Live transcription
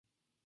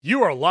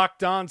You are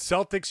Locked On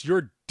Celtics,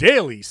 your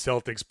daily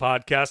Celtics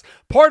podcast,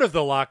 part of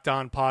the Locked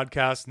On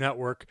Podcast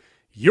Network,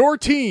 your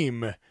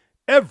team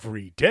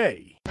every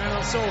day. Man,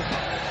 I'm so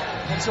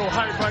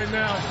hyped right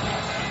now.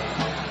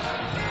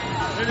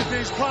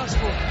 Anything's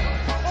possible.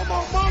 Oh,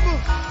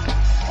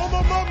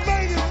 my mama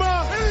made it,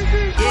 ma.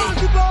 Anything's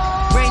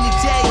possible. Rainy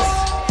days,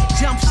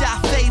 jump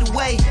shot, fade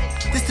away.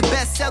 This the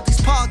best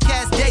Celtics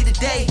podcast day to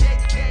day.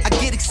 I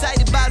get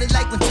excited about it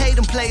like when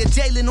Tatum play, a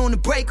Jalen on the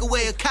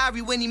breakaway, a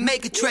Kyrie when he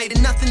make a trade,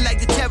 and nothing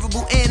like the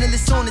terrible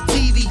analysts on the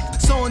TV.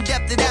 So in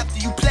depth that after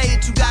you play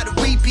it, you gotta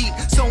repeat.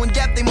 So in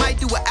depth they might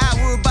do an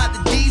hour about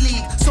the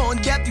D-League. So in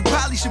depth you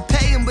probably should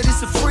pay him, but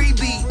it's a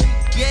freebie.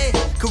 Yeah,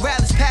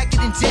 Corrales,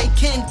 Packard, and J.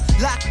 King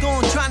locked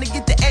on, trying to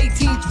get the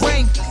 18th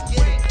ring.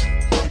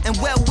 And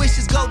well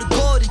wishes go to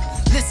Gordon.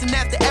 Listen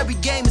after every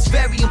game, it's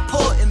very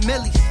important.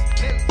 Millies.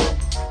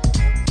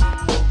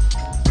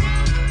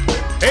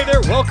 Hey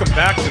there, welcome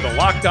back to the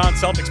Locked On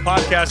Celtics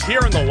podcast here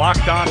on the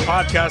Locked On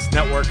Podcast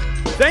Network.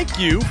 Thank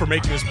you for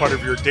making this part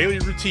of your daily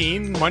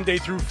routine. Monday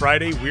through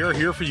Friday, we are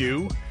here for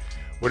you.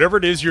 Whatever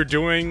it is you're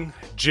doing,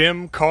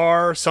 gym,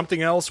 car,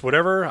 something else,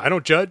 whatever, I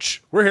don't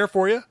judge. We're here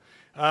for you.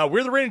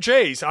 We're the Rain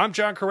Jays. I'm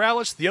John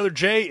Corrales. The other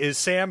J is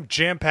Sam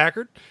Jam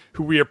Packard,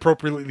 who we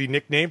appropriately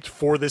nicknamed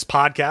for this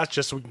podcast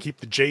just so we can keep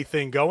the J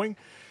thing going.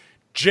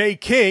 Jay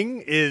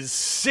King is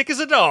sick as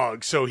a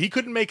dog, so he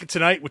couldn't make it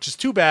tonight, which is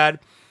too bad.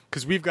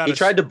 Because we've got. He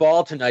tried to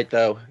ball tonight,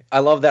 though. I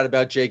love that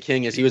about Jay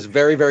King is he was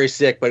very, very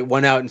sick, but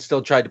went out and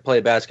still tried to play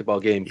a basketball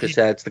game because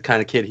that's the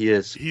kind of kid he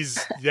is.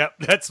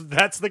 That's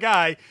the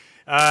guy.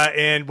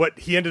 And what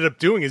he ended up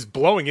doing is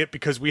blowing it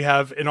because we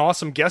have an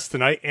awesome guest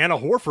tonight, Anna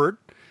Horford,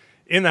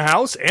 in the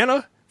house.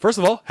 Anna, first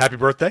of all, happy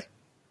birthday!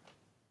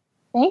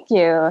 Thank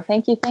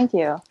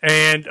you.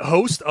 And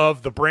host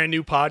of the brand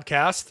new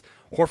podcast,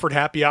 Horford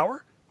Happy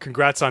Hour.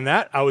 Congrats on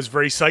that. I was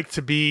very psyched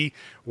to be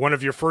one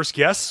of your first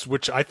guests,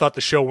 which I thought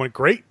the show went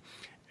great.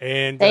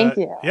 And thank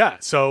you. Yeah,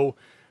 so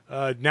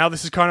now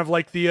this is kind of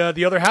like the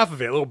other half of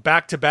it, a little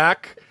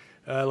back-to-back,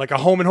 like a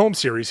home and home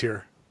series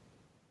here.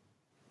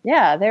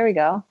 Yeah, there we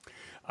go.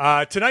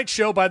 Tonight's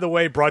show, by the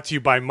way, brought to you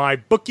by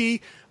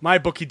MyBookie,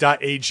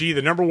 mybookie.ag,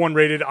 the number one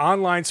rated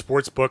online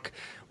sports book.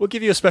 We'll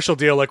give you a special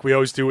deal like we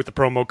always do with the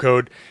promo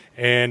code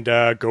and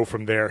go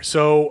from there.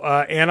 So,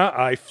 Anna,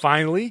 I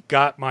finally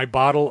got my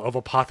bottle of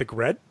Apothic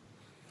Red.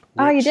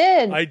 Oh, you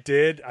did? I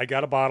did. I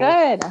got a bottle.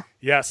 Good.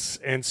 Yes,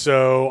 and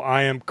so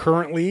I am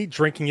currently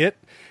drinking it,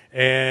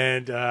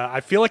 and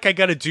I feel like I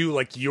got to do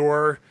like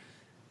your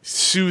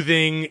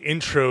soothing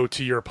intro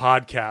to your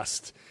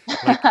podcast.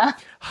 Like,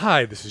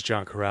 hi, this is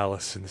John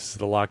Corrales, and this is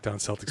the Locked On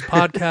Celtics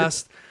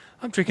podcast.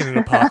 I'm drinking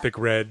an Apothic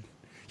Red.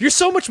 You're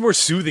so much more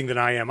soothing than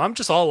I am. I'm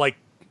just all like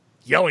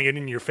yelling it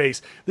in your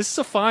face. This is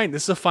a fine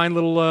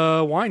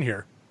little wine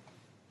here.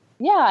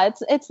 Yeah,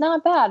 it's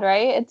not bad,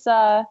 right? It's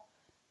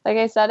like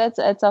I said,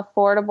 it's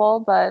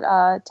affordable,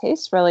 but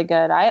tastes really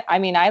good. I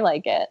mean, I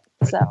like it.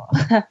 So,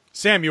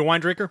 Sam, you a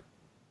wine drinker?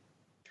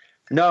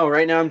 No,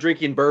 right now I'm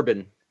drinking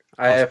bourbon.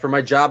 For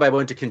my job, I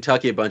went to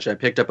Kentucky a bunch. I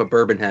picked up a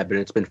bourbon habit.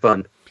 It's been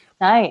fun.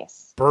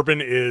 Nice.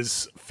 Bourbon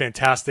is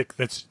fantastic.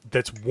 That's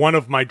one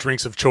of my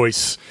drinks of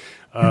choice.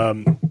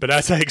 But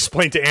as I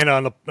explained to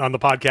Anna on the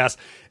podcast,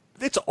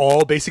 it's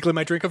all basically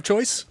my drink of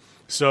choice.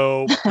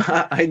 So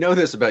I know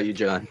this about you,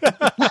 John.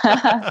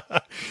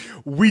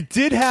 We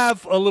did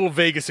have a little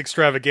Vegas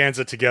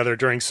extravaganza together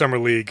during Summer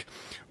League,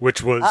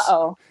 which was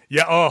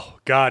yeah. Oh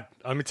God,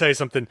 let me tell you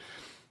something.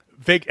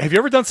 Have you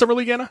ever done Summer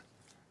League, Anna?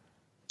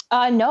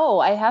 No,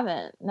 I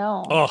haven't.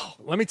 No. Oh,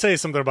 let me tell you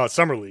something about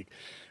Summer League.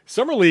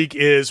 Summer League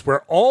is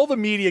where all the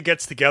media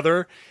gets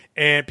together,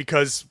 and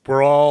because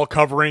we're all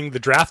covering the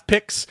draft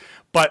picks,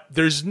 but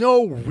there's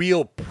no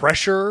real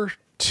pressure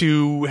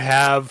to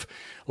have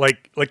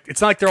like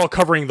it's not like they're all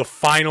covering the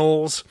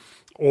finals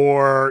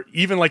or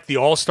even like the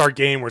All-Star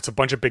game where it's a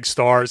bunch of big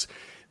stars.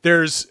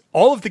 There's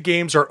all of the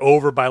games are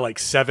over by like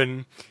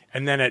 7,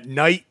 and then at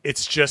night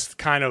it's just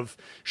kind of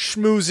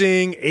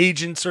schmoozing.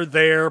 Agents are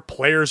there,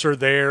 players are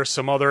there,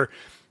 some other,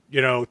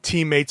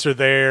 teammates are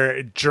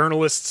there,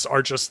 journalists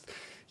are just,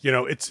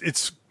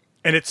 it's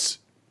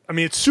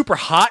super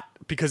hot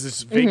because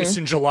it's Vegas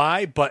in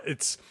July,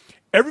 but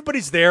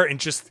everybody's there and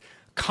just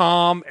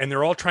calm, and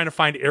they're all trying to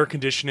find air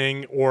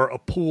conditioning or a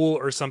pool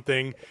or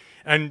something,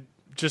 and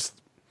just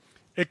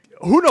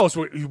who knows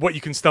what you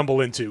can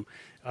stumble into.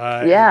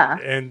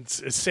 And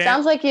Sam,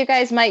 sounds like you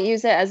guys might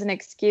use it as an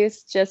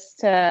excuse just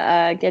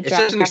to get drunk. It's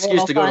just an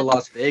excuse to go to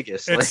Las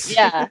Vegas.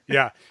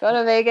 Yeah. Go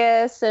to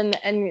Vegas and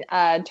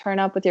turn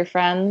up with your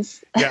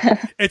friends.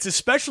 Yeah, it's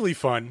especially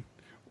fun,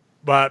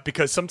 but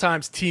because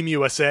sometimes Team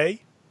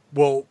USA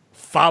will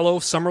follow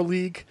Summer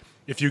League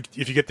if you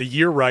get the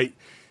year right.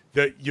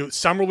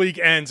 Summer League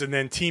ends, and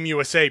then Team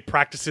USA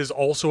practices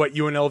also at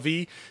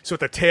UNLV. So at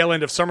the tail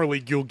end of Summer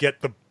League, you'll get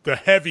the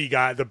heavy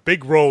guy, the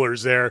big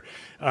rollers there.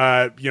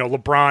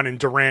 LeBron and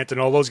Durant and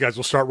all those guys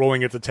will start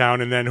rolling into town,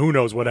 and then who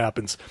knows what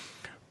happens.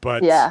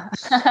 But yeah,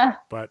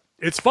 but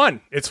it's fun.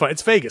 It's fun.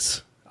 It's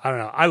Vegas. I don't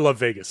know. I love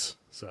Vegas.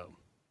 So,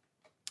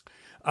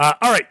 all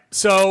right.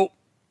 So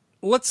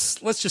let's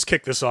just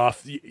kick this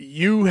off.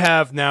 You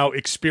have now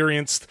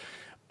experienced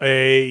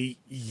a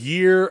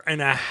year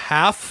and a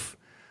half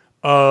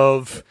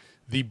of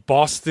the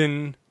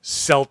Boston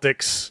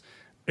Celtics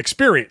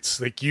experience.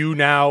 Like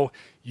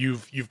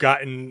you've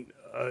gotten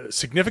a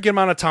significant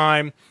amount of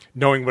time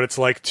knowing what it's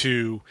like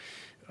to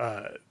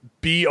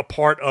be a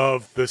part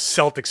of the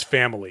Celtics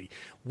family.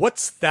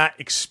 What's that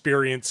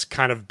experience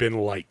kind of been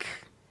like?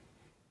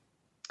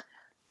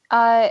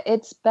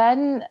 It's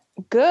been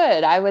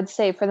good, I would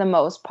say, for the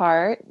most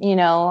part.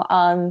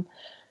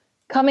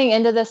 Coming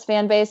into this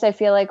fan base, I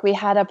feel like we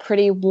had a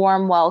pretty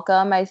warm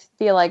welcome. I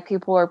feel like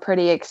people were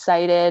pretty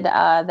excited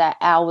that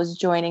Al was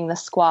joining the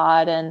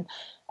squad. And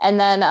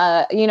then,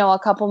 a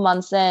couple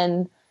months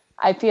in,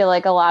 I feel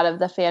like a lot of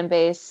the fan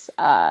base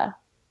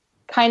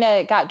kind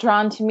of got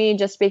drawn to me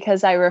just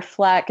because I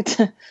reflect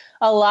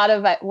a lot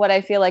of what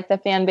I feel like the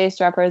fan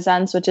base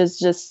represents, which is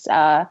just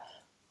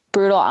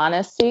brutal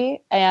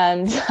honesty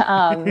and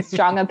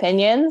strong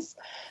opinions.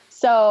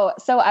 So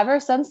ever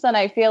since then,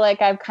 I feel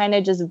like I've kind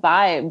of just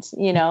vibed,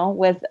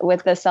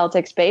 with the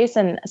Celtics base.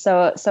 And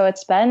so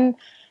it's been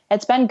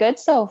good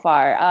so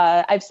far.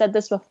 I've said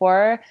this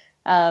before.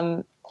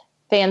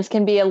 Fans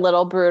can be a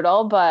little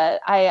brutal,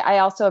 but I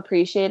also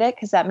appreciate it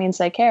because that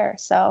means I care.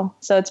 So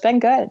it's been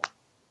good.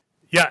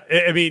 Yeah.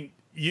 I mean,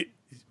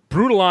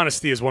 brutal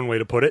honesty is one way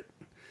to put it.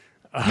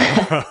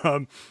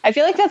 I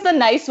feel like that's a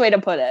nice way to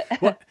put it.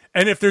 Well,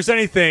 and if there's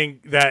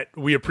anything that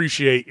we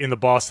appreciate in the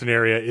Boston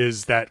area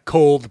is that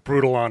cold,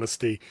 brutal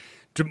honesty,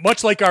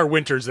 much like our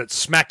winters that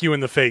smack you in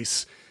the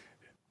face.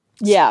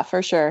 Yeah,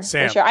 for sure.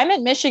 Sam. For sure. I'm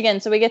in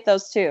Michigan, so we get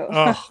those too.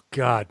 Oh,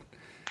 God.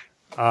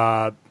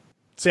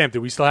 Sam,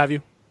 do we still have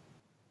you?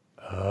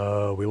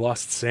 We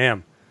lost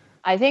Sam.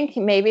 I think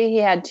maybe he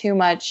had too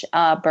much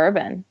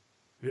bourbon.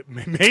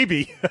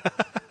 Maybe.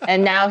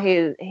 And now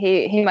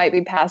he might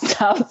be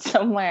passed out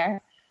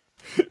somewhere.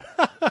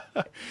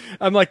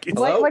 I'm like,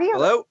 what do you?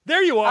 Hello?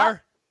 There you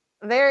are.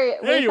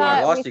 There you are.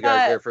 I lost you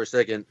guys there for a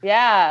second.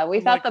 Yeah,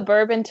 we thought the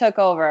bourbon took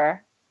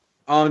over.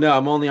 Oh no,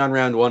 I'm only on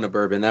round 1 of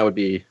bourbon. That'd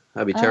be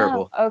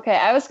terrible. Okay,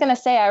 I was gonna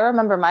say I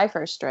remember my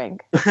first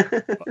drink.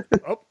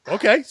 Oh,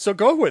 okay, so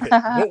go with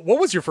it.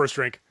 What was your first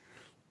drink?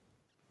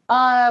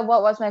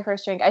 What was my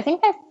first drink? I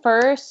think my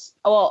first.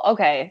 Well,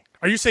 okay.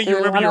 Are you saying you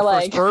remember your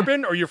first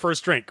bourbon or your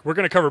first drink? We're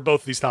going to cover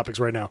both these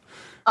topics right now.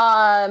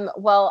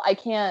 Well, I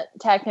can't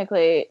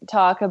technically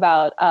talk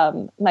about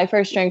my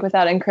first drink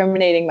without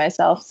incriminating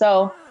myself.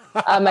 So,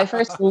 my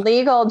first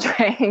legal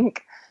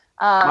drink.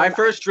 My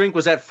first drink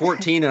was at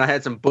 14, and I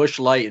had some Busch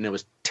Light, and it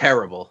was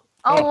terrible.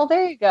 Oh, well,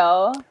 there you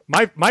go.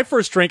 My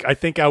first drink, I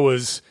think I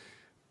was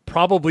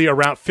probably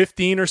around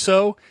 15 or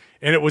so.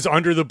 And it was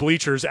under the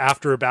bleachers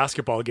after a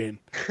basketball game.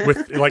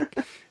 With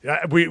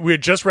we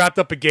had just wrapped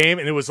up a game,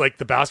 and it was like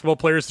the basketball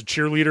players, the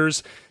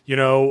cheerleaders,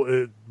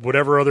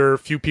 whatever other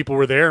few people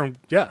were there, and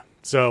yeah.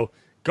 So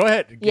go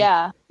ahead.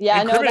 Yeah.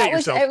 No,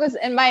 Yourself. It was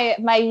in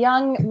my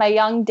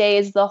young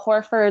days. The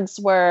Horfords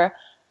were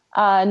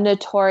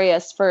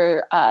notorious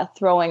for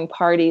throwing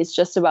parties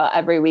just about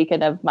every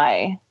weekend of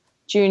my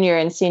junior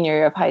and senior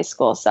year of high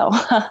school. So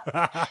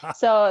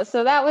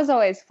so that was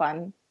always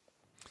fun.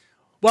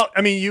 Well,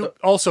 I mean, you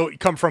also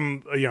come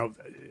from,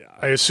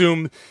 I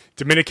assume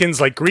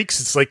Dominicans like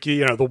Greeks. It's like,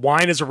 the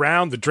wine is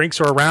around, the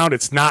drinks are around.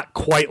 It's not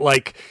quite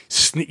like,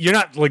 you're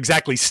not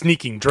exactly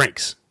sneaking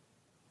drinks.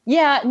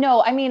 Yeah,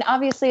 no, I mean,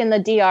 obviously in the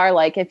DR,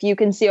 like if you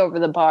can see over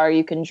the bar,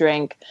 you can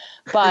drink.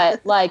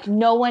 But like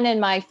no one in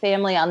my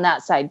family on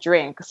that side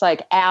drinks.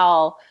 Like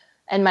Al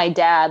and my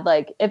dad,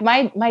 like if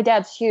my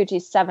dad's huge,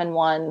 he's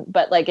 7'1",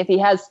 but like if he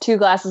has 2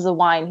 glasses of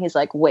wine, he's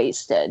like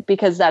wasted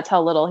because that's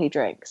how little he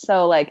drinks.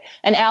 So like,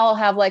 and Al will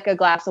have like a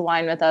glass of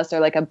wine with us or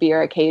like a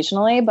beer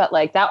occasionally, but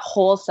like that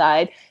whole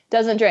side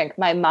doesn't drink.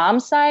 My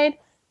mom's side,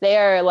 they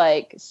are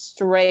like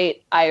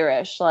straight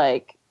Irish,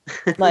 like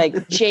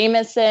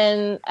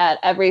Jameson at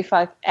every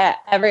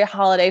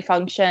holiday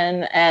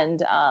function,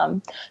 and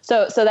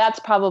so that's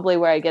probably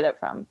where I get it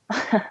from.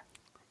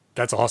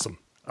 That's awesome.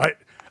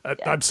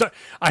 I'm sorry.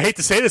 I hate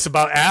to say this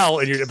about Al,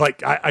 and you're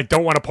like, I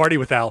don't want to party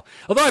with Al.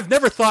 Although I've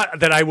never thought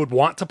that I would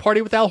want to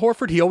party with Al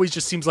Horford. He always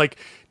just seems like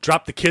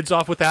drop the kids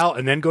off with Al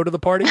and then go to the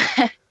party.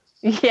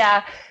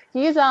 Yeah,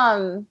 he's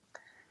a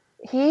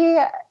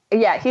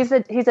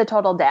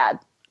total dad.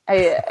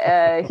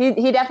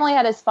 He definitely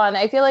had his fun.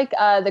 I feel like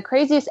the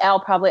craziest Al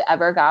probably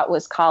ever got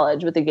was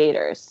college with the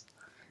Gators.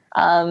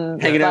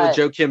 Hanging out with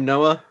Joakim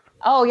Noah.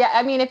 Oh yeah,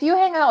 I mean, if you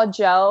hang out with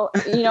Joe,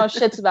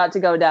 shit's about to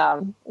go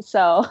down.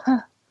 So.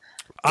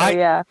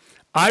 Yeah,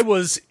 I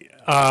was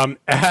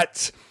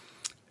at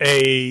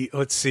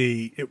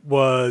it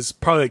was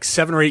probably like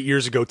 7 or 8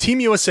 years ago. Team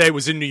USA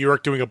was in New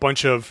York doing a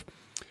bunch of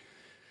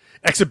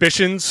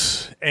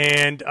exhibitions,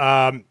 and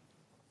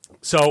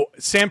so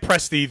Sam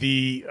Presti,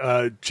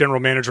 the general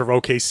manager of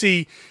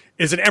OKC,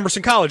 is an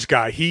Emerson College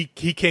guy. He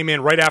came in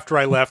right after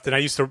I left, and I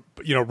used to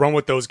run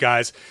with those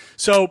guys.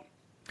 So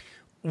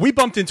we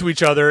bumped into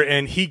each other,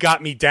 and he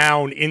got me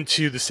down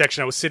into the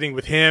section. I was sitting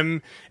with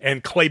him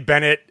and Clay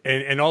Bennett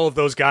and all of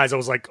those guys. I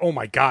was like, oh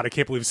my God, I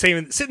can't believe it.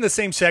 Sit in the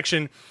same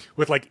section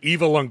with like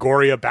Eva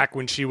Longoria back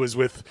when she was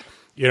with,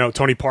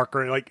 Tony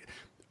Parker. Like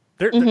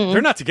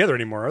they're not together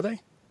anymore, are they?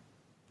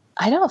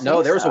 I don't think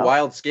No, there was so. a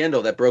wild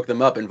scandal that broke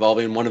them up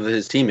involving one of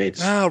his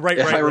teammates. Oh, right.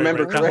 If I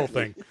remember that whole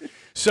correctly. thing.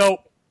 So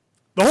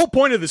the whole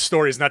point of this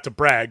story is not to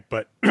brag,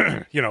 but,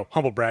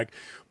 humble brag.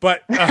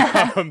 But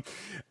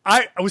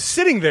I was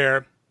sitting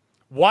there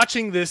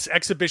watching this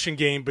exhibition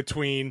game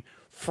between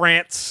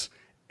France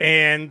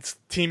and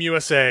Team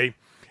USA,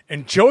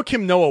 and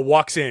Joakim Noah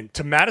walks in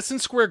to Madison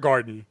Square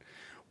Garden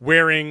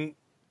wearing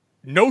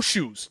no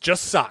shoes,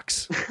 just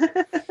socks,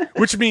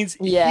 which means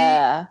he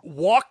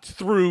walked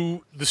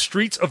through the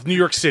streets of New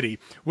York City,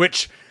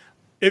 which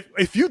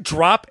if you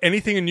drop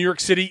anything in New York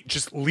City,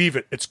 just leave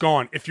it. It's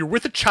gone. If you're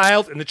with a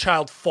child and the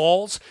child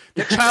falls,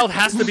 the child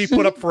has to be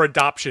put up for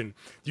adoption.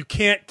 You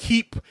can't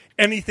keep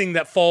anything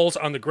that falls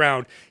on the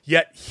ground.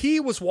 Yet he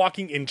was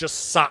walking in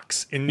just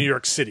socks in New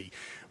York City,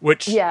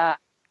 which that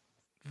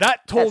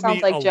told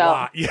me like a Joe.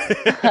 lot.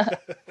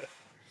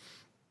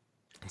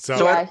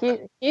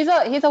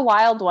 He's a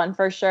wild one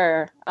for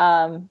sure.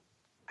 How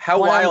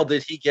wild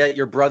did he get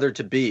your brother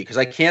to be? Because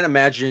I can't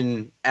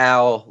imagine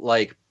Al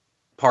like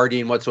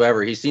partying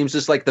whatsoever. He seems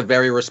just like the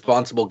very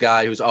responsible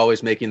guy who's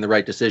always making the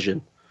right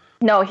decision.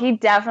 No, he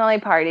definitely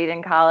partied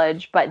in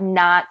college, but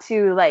not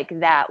to like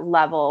that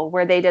level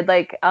where they did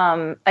like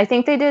I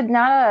think they did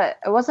it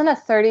wasn't a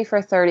 30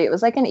 for 30. It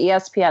was like an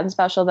ESPN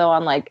special though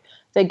on like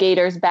the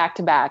Gators back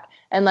to back.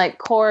 And like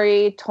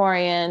Corey,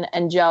 Torian,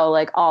 and Joe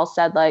like all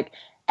said like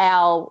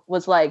Al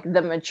was like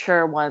the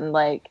mature one.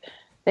 Like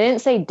they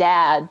didn't say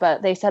dad,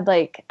 but they said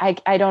like I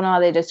don't know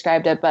how they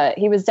described it, but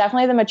he was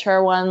definitely the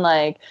mature one.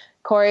 Like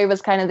Corey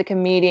was kind of the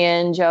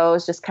comedian. Joe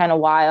was just kind of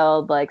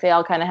wild. Like they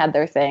all kind of had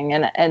their thing.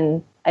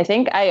 And I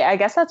think, I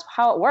guess that's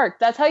how it worked.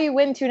 That's how you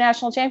win 2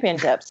 national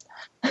championships.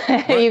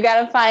 You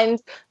got to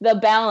find the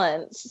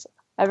balance.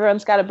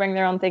 Everyone's got to bring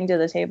their own thing to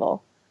the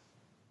table.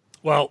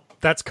 Well,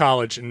 that's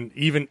college. And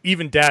even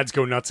dads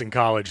go nuts in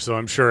college. So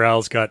I'm sure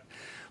Al's got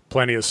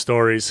plenty of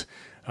stories.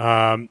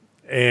 And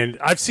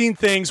I've seen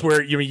things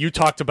where, you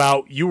talked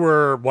about, you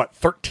were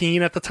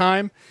 13 at the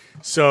time.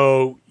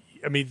 So,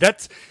 I mean,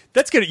 that's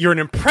good. You're an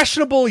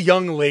impressionable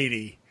young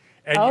lady.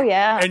 And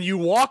and you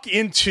walk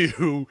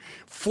into,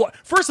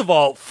 first of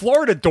all,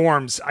 Florida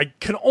dorms, I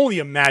can only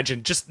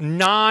imagine, just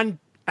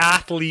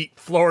non-athlete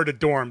Florida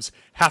dorms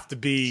have to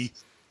be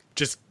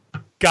just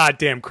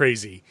goddamn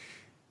crazy.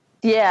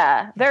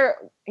 Yeah.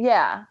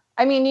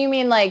 I mean, you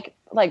mean like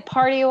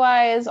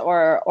party-wise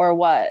or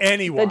what?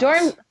 Anyway.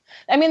 The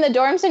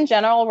dorms in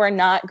general were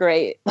not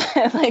great.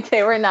 Like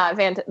they were not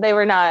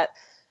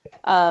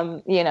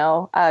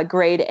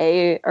grade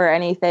A or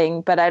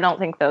anything, but I don't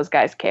think those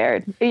guys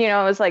cared. It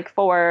was like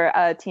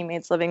 4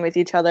 teammates living with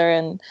each other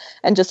and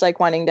just like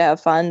wanting to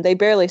have fun. They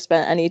barely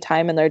spent any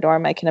time in their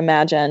dorm, I can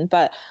imagine.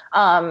 But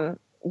I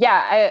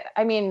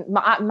mean,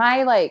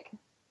 my like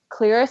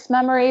clearest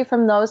memory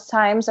from those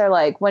times are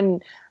like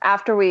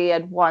after we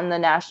had won the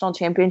national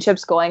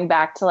championships, going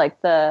back to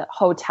like the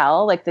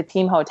hotel, like the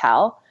team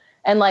hotel,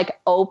 and like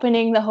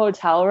opening the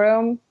hotel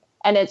room,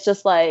 and it's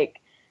just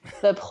like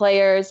the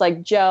players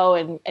like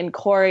Joe and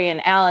Corey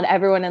and Al and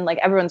everyone, and like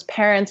everyone's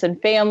parents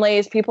and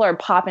families. People are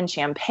popping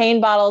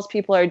champagne bottles.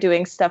 People are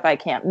doing stuff I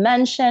can't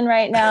mention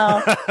right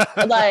now.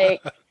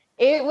 Like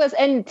it was,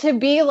 and to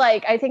be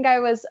like, I think I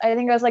was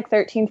like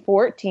 13,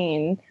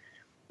 14,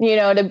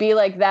 to be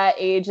like that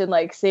age and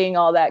like seeing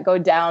all that go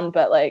down.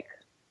 But like,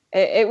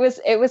 it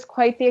was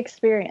quite the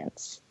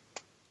experience.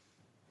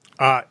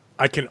 I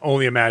can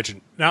only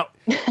imagine. Now,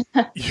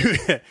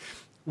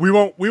 We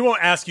won't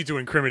ask you to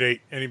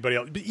incriminate anybody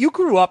else. But you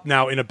grew up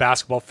now in a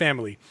basketball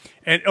family.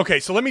 And okay,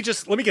 so let me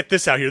get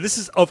this out here. This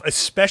is of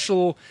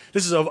special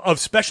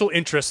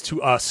interest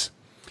to us.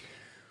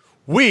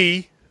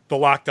 We, the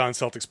Locked On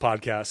Celtics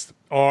podcast,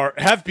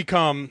 have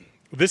become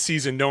this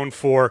season known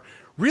for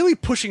really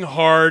pushing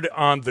hard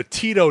on the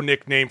Tito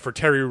nickname for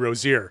Terry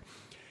Rozier.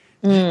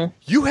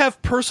 You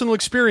have personal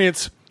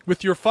experience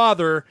with your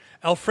father,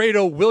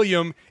 Alfredo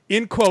William,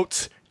 in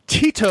quotes,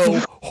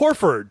 Tito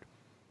Horford.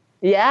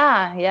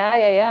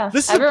 Yeah.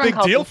 This is a big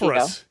deal for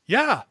us.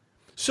 Yeah.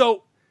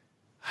 So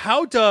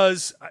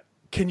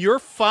can your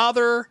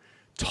father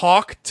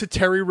talk to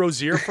Terry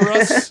Rozier for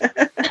us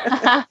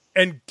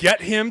and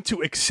get him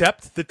to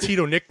accept the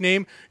Tito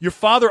nickname? Your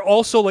father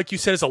also, like you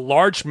said, is a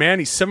large man.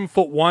 He's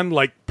 7'1",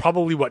 like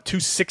probably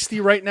 260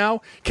 right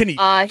now. Can he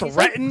threaten? He's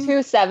like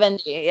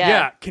 270. Yeah.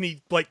 Yeah. Can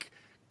he like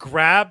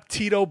grab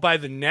Tito by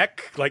the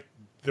neck, like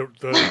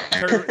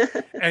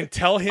and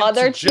tell him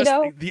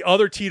the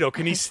other Tito?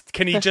 Can he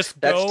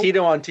just That's go?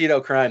 Tito on Tito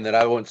crime that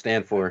I won't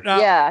stand for.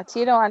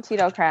 Tito on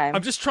Tito crime.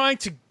 I'm just trying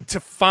to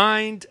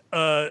find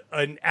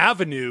an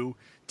avenue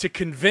to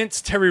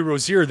convince Terry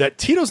Rozier that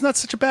Tito's not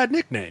such a bad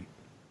nickname.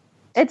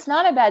 It's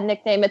not a bad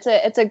nickname. It's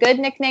a good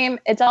nickname.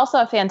 It's also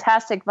a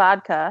fantastic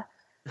vodka.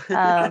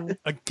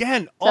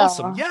 Again,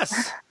 awesome.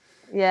 Yes.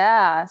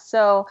 Yeah.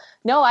 So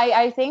no,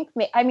 I think,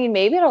 I mean,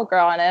 maybe it'll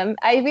grow on him.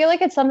 I feel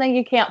like it's something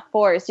you can't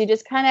force. You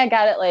just kind of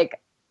got it, like,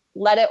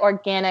 let it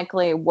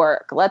organically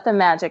work. Let the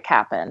magic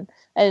happen.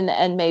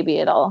 And maybe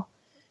it'll.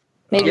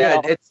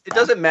 It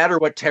doesn't matter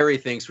what Terry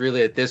thinks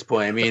really at this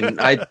point. I mean,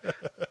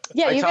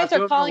 you guys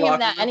are calling him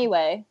that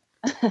anyway.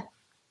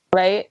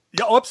 Right?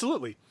 Yeah, oh,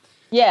 absolutely.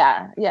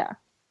 Yeah.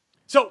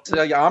 So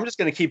yeah, I'm just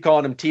going to keep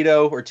calling him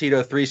Tito or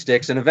Tito Three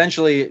Sticks, and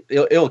eventually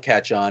it'll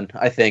catch on.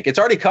 I think it's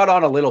already caught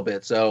on a little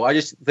bit. So I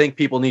just think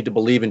people need to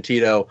believe in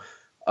Tito.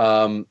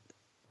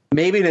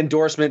 Maybe an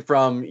endorsement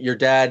from your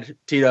dad,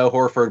 Tito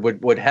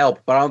Horford, would help,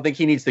 but I don't think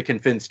he needs to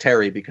convince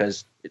Terry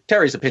because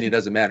Terry's opinion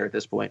doesn't matter at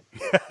this point.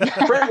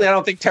 Frankly, I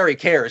don't think Terry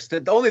cares.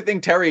 The only thing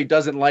Terry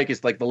doesn't like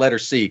is like the letter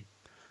C.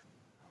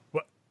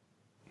 What?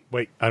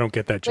 Wait, I don't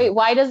get that joke. Wait,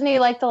 why doesn't he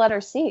like the letter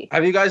C?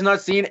 Have you guys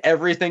not seen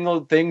every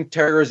single thing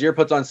Terry Rozier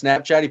puts on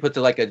Snapchat? He puts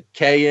like a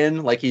K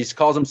in, like he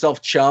calls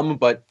himself Chum,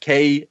 but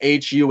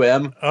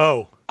KHUM.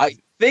 Oh. I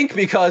think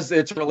because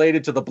it's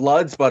related to the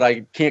Bloods, but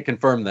I can't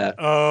confirm that.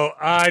 Oh,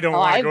 I don't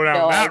want to go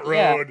down that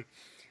road.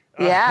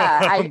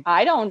 Yeah,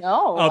 I don't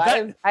know.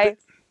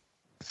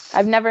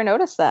 I've never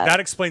noticed that. That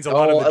explains a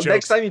lot of the jokes.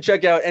 Next time you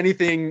check out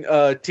anything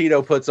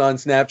Tito puts on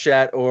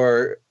Snapchat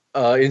or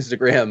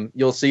Instagram,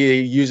 you'll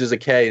see he uses a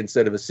K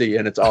instead of a C,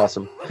 and it's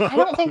awesome. I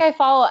don't think I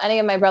follow any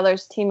of my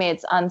brother's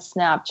teammates on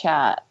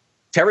Snapchat.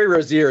 Terry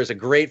Rozier is a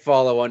great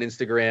follow on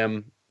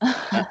Instagram.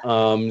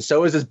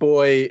 So is his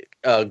boy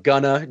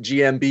Gunna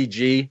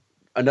GMBG,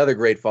 another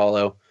great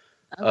follow.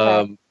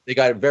 Okay. They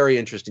got very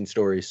interesting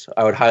stories.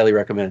 I would highly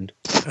recommend.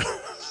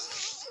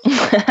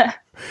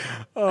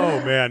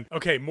 Oh man.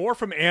 Okay, more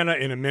from Anna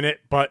in a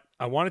minute, but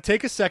I want to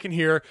take a second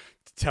here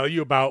to tell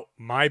you about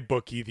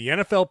MyBookie. The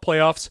NFL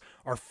playoffs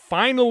are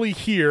finally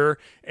here,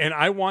 and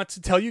I want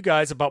to tell you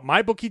guys about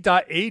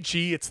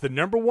MyBookie.ag. It's the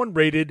 #1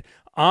 rated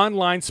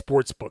online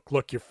sportsbook.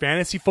 Look, your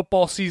fantasy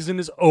football season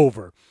is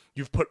over.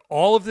 You've put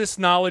all of this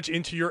knowledge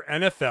into your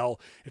NFL.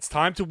 It's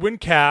time to win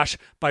cash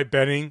by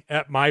betting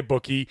at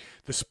MyBookie,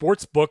 the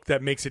sports book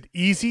that makes it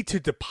easy to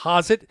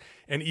deposit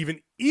and even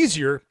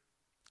easier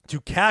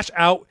to cash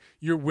out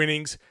your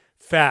winnings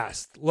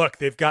fast. Look,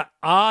 they've got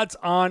odds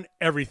on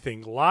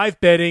everything, live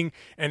betting,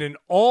 and an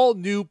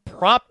all-new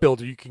prop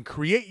builder. You can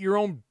create your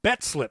own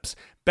bet slips.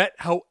 Bet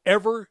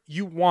however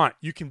you want.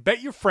 You can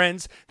bet your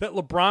friends that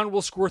LeBron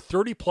will score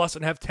 30-plus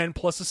and have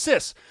 10-plus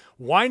assists.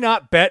 Why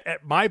not bet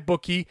at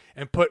MyBookie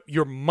and put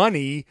your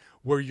money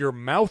where your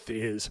mouth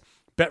is?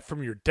 Bet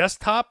from your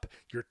desktop,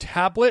 your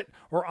tablet,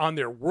 or on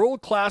their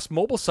world-class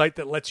mobile site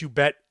that lets you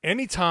bet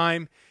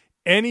anytime,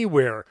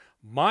 anywhere.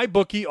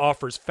 MyBookie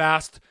offers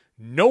fast,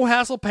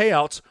 no-hassle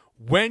payouts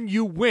when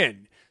you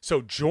win.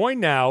 So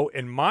join now,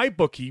 and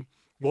MyBookie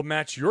will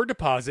match your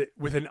deposit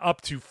with an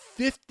up to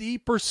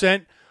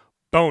 50%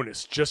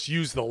 bonus. Just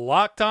use the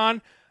Locked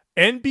On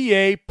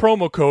NBA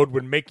promo code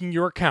when making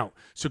your account.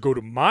 So go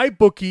to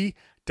mybookie.ag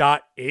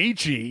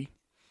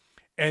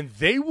and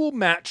they will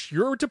match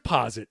your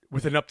deposit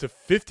with an up to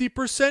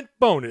 50%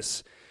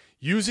 bonus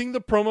using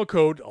the promo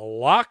code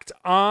Locked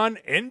On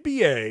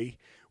NBA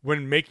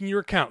when making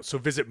your account. So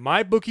visit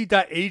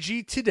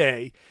mybookie.ag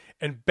today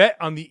and bet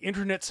on the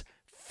internet's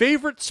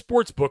favorite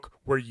sportsbook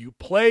where you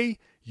play,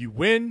 you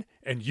win,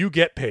 and you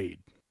get paid.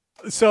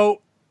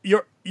 So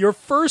your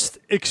first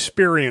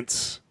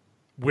experience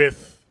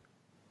with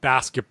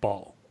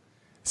basketball,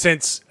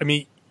 since, I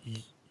mean,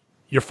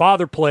 your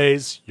father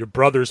plays, your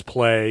brothers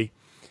play.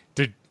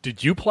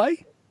 Did you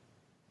play?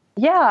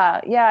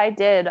 Yeah, I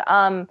did.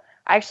 I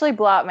actually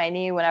blew out my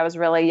knee when I was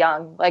really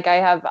young. Like, I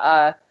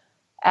have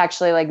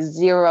actually like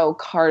zero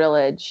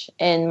cartilage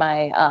in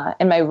my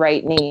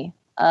right knee.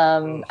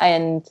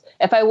 And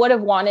if I would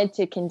have wanted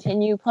to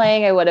continue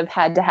playing, I would have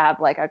had to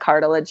have like a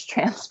cartilage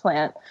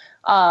transplant.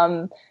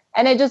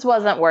 And it just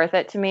wasn't worth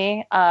it to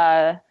me.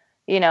 The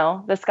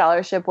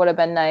scholarship would have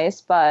been nice,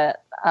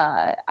 but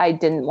I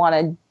didn't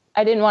want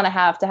to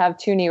have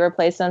 2 knee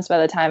replacements by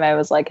the time I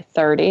was like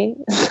 30.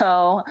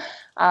 So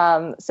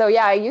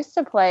yeah, I used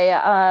to play,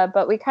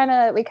 but we kind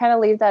of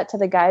leave that to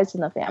the guys in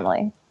the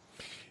family.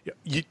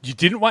 You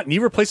didn't want knee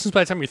replacements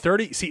by the time you're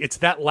 30? See, it's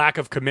that lack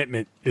of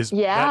commitment that's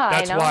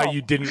why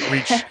you didn't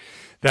reach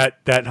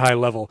that high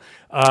level.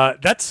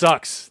 That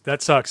sucks.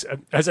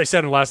 As I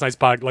said in last night's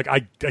pod, like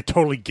I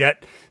totally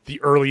get the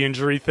early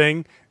injury thing.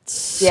 It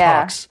sucks.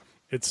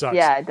 Yeah. It sucks.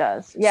 Yeah, it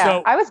does. Yeah,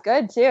 so, I was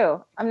good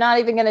too. I'm not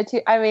even going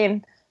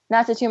to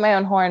not to toot my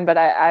own horn, but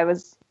I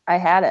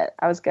had it.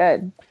 I was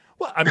good.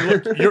 Well, I mean,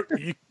 look,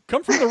 you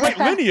come from the right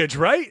lineage,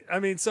 right? I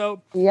mean,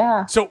 so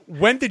yeah. So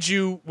when did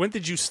you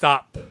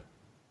stop?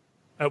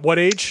 At what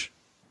age?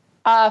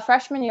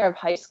 Freshman year of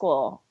high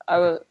school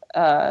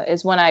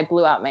is when I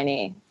blew out my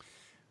knee.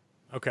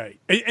 Okay,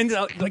 and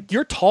like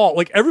you're tall,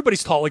 like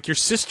everybody's tall. Like your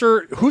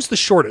sister, who's the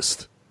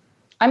shortest?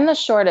 I'm the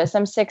shortest.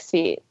 I'm 6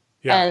 feet.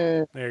 Yeah,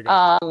 and there you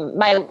go.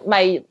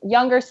 My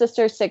younger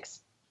sister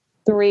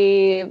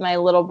 6'3", my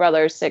little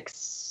brother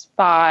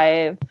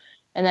 6'5",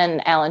 and then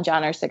Al and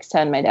John are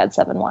 6'10". My dad's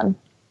 7'1".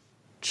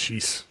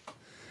 Jeez.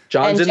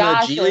 John's in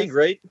the G League,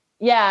 right?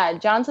 Yeah,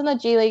 John's in the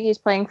G League. He's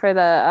playing for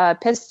the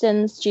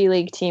Pistons G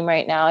League team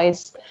right now.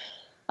 He's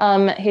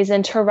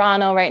in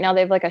Toronto right now.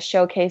 They have like a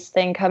showcase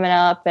thing coming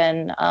up,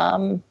 and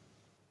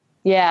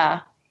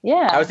yeah.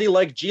 How's he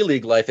like G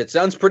League life? It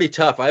sounds pretty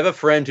tough. I have a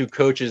friend who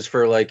coaches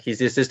for he's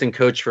the assistant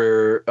coach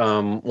for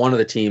one of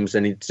the teams,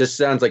 and it just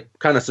sounds like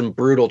kind of some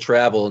brutal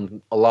travel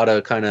and a lot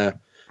of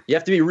you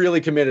have to be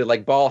really committed.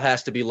 Like ball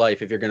has to be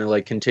life if you're going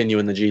to continue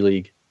in the G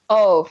League.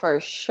 Oh, for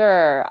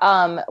sure.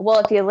 Well,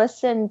 if you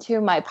listen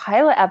to my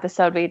pilot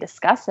episode, we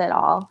discuss it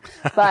all.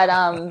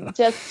 But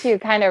just to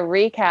kind of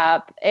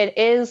recap,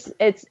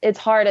 it's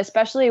hard,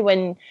 especially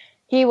when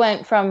he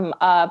went from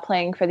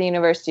playing for the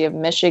University of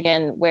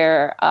Michigan,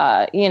 where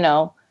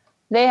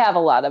they have a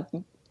lot of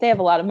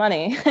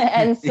money,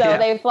 and so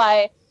they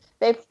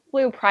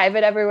flew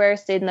private everywhere,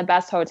 stayed in the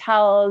best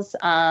hotels,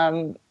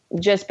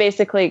 just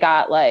basically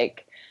got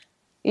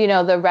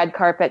the red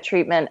carpet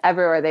treatment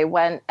everywhere they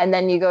went. And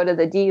then you go to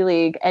the D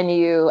League and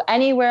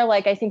anywhere,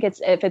 I think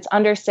if it's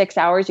under 6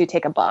 hours, you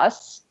take a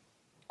bus.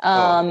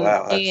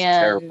 Wow, that's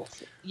terrible.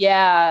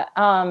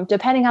 Yeah.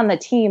 Depending on the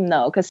team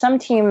though, because some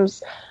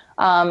teams,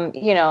 hook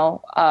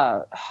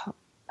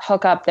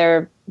up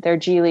their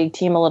G League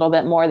team a little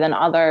bit more than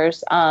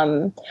others.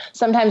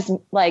 Sometimes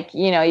you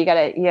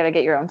gotta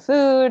get your own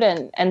food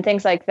and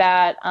things like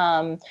that.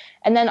 And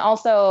then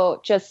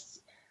also just,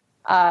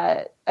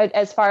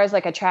 as far as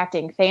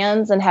attracting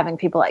fans and having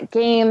people at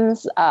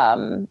games,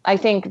 I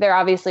think they're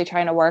obviously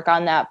trying to work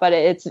on that, but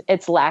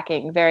it's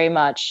lacking very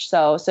much.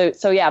 So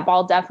yeah,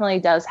 ball definitely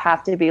does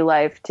have to be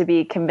life to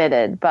be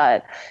committed,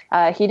 but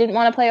he didn't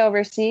want to play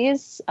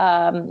overseas.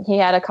 He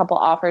had a couple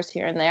offers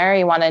here and there.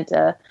 He wanted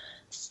to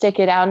stick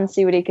it out and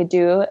see what he could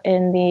do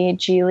in the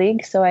G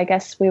League. So I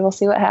guess we will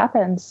see what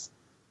happens.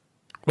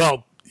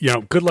 Well,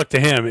 good luck to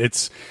him.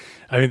 It's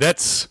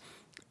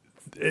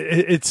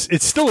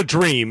still a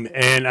dream,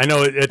 and I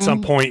know at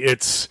some point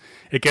it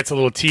gets a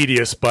little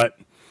tedious, but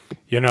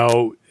this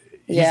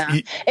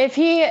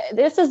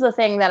is the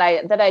thing that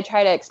I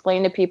try to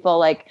explain to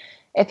people,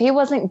 if he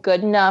wasn't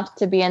good enough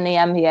to be in the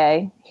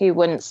NBA, he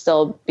wouldn't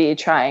still be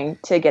trying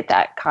to get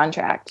that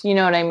contract. You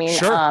know what I mean?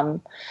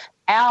 Sure.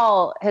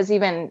 Al has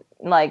even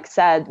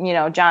said,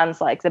 John's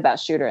the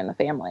best shooter in the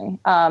family.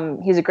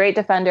 He's a great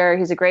defender.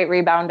 He's a great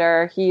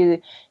rebounder. He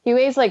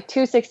weighs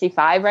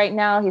 265 right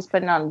now. He's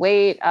putting on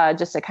weight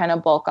just to kind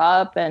of bulk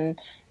up, and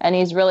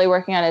he's really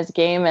working on his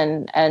game,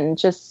 and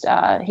just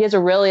he has a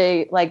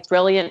really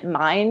brilliant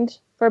mind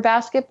for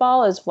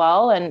basketball as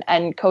well,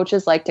 and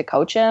coaches like to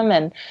coach him,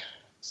 and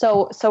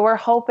so we're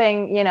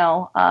hoping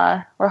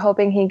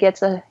he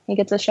gets a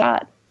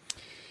shot.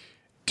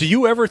 Do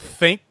you ever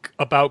think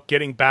about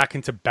getting back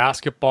into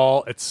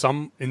basketball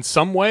in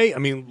some way? I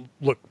mean,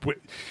 look,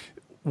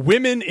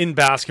 women in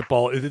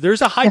basketball,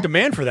 there's a high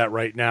demand for that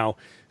right now.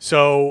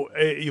 So,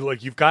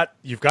 you've got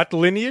the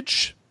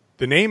lineage,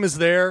 the name is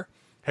there.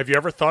 Have you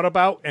ever thought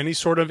about any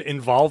sort of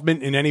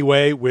involvement in any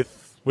way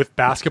with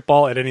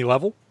basketball at any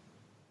level?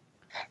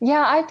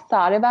 Yeah, I've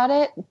thought about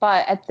it,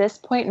 but at this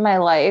point in my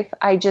life,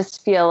 I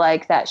just feel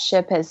like that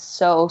ship has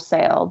so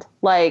sailed.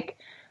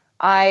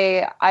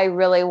 I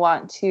really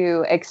want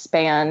to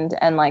expand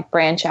and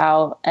branch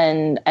out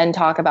and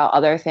talk about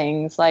other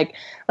things. Like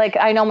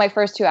I know my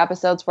first 2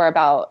 episodes were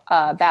about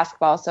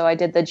basketball. So I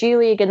did the G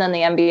League and then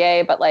the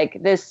NBA, but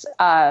this,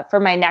 for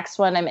my next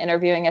one, I'm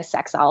interviewing a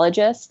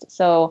sexologist.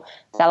 So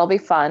that'll be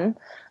fun.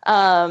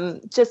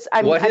 What is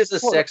a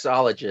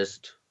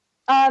sexologist?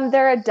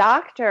 They're a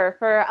doctor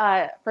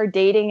for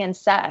dating and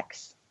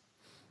sex.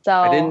 So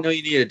I didn't know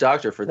you needed a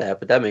doctor for that,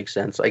 but that makes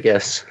sense, I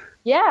guess.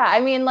 Yeah, I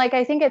mean, I'm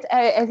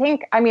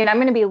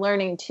going to be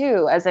learning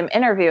too as I'm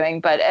interviewing,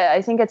 but I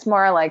think it's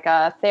more like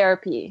a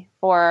therapy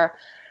for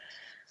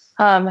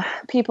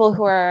people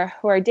who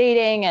are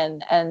dating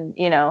and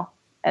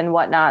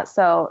whatnot.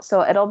 So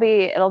it'll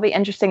be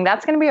interesting.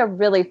 That's going to be a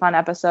really fun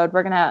episode.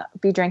 We're going to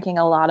be drinking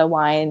a lot of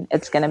wine.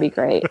 It's going to be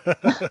great.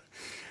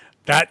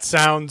 That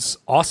sounds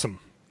awesome.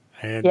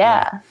 And,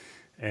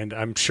 and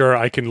I'm sure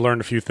I can learn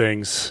a few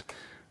things.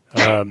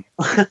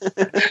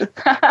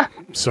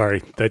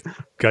 Sorry, that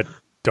got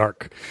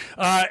dark.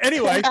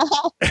 Anyway,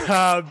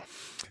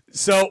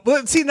 so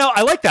see, now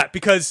I like that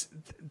because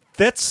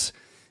that's,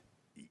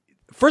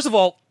 first of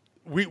all,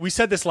 we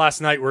said this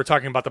last night. We were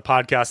talking about the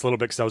podcast a little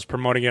bit because I was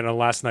promoting it on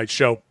last night's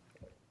show.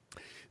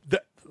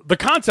 The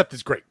concept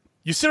is great.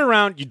 You sit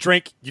around, you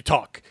drink, you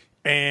talk,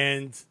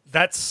 and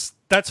that's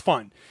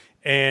fun.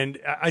 And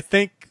I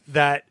think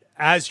that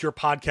as your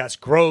podcast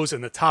grows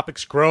and the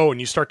topics grow and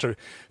you start to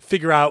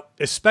figure out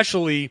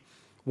especially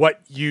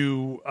what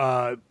you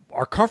are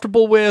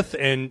comfortable with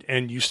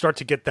and you start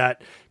to get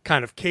that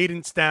kind of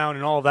cadence down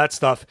and all of that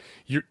stuff,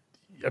 you're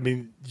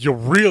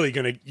really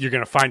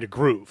gonna find a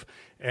groove.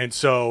 And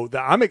so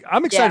I'm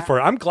excited for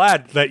it. I'm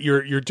glad that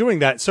you're doing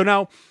that. So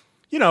now,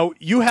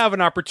 you have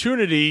an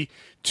opportunity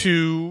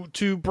to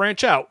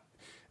branch out.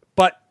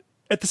 But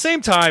at the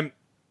same time,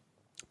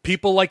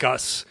 people like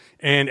us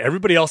and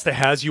everybody else that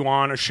has you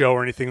on a show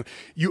or anything,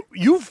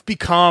 you've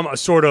become a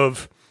sort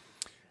of,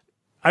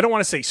 I don't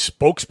want to say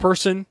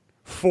spokesperson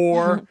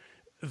for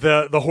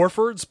the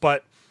Horfords,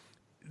 but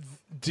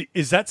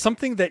is that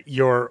something that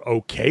you're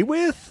okay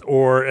with,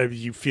 or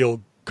you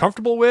feel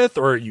comfortable with,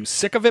 or are you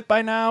sick of it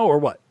by now, or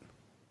what?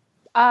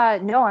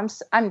 No,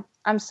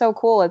 I'm so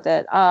cool with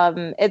it.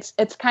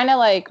 It's kind of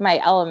like my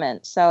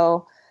element.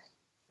 So,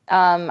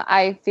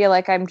 I feel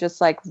like I'm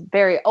just like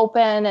very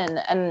open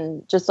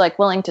and just like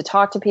willing to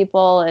talk to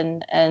people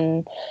and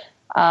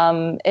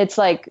it's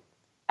like,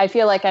 I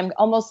feel like I'm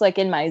almost like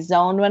in my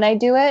zone when I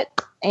do it.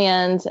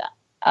 And,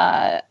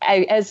 and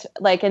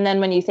then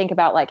when you think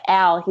about like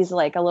Al, he's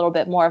like a little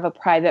bit more of a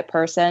private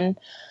person.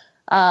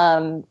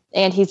 And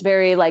he's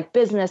very like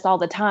business all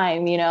the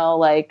time, you know,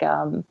 like,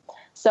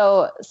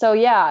 so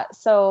yeah,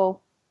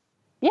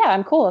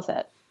 I'm cool with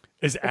it.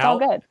 It's all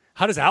good.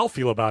 How does Al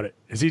feel about it?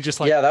 Is he just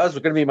like... Yeah, that was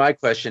going to be my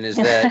question, is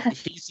that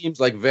he seems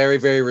like very,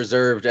 very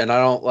reserved. And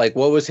I don't like,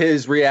 what was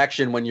his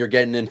reaction when you're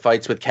getting in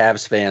fights with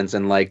Cavs fans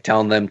and like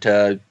telling them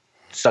to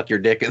suck your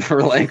dick and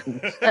or like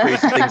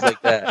crazy things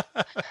like that?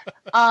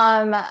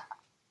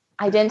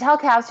 I didn't tell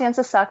Cavs fans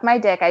to suck my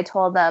dick. I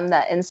told them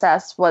that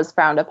incest was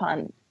frowned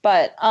upon.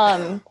 But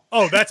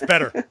oh, that's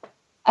better.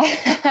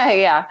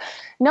 Yeah.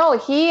 No,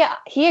 he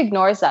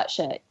ignores that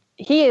shit.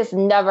 He is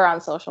never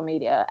on social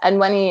media. And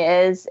when he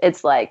is,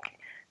 it's like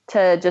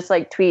to just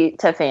like tweet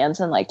to fans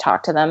and like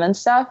talk to them and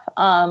stuff.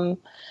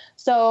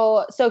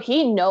 So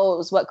he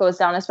knows what goes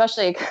down,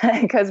 especially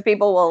because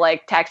people will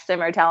like text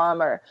him or tell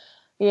him, or,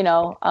 you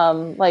know,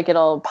 like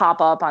it'll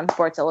pop up on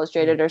Sports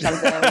Illustrated or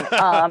something.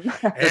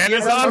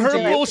 Anna's on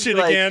her bullshit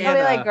again. I'll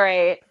be like,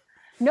 great.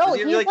 No,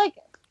 he's like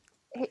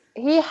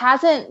he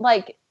hasn't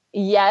like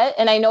yet.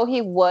 And I know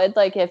he would,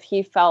 like, if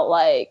he felt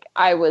like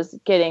I was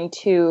getting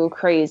too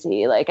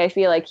crazy. Like, I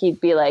feel like he'd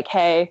be like,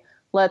 hey,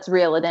 let's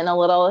reel it in a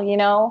little, you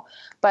know?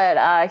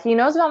 But he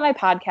knows about my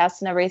podcast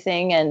and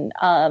everything. And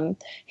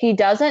he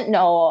doesn't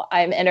know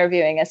I'm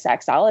interviewing a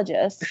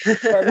sexologist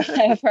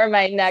for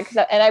my next.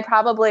 And I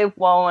probably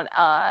won't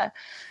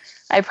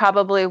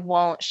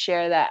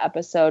share that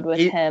episode with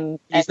him.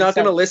 He's not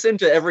going to listen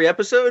to every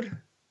episode?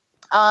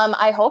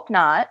 I hope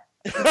not.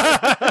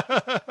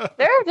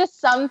 There are just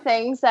some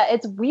things that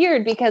it's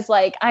weird because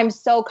like I'm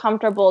so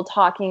comfortable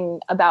talking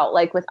about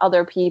like with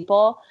other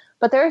people,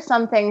 but there are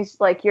some things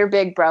like your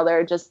big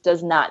brother just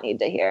does not need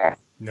to hear.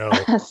 No.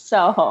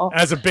 So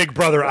as a big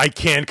brother, I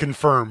can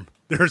confirm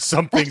there are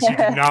some things you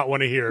do not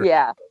want to hear.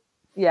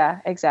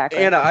 Yeah, exactly.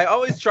 Anna, I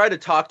always try to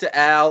talk to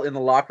Al in the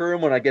locker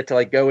room when I get to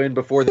like go in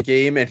before the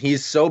game, and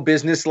he's so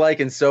businesslike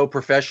and so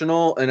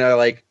professional, and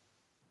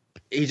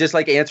he just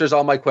like answers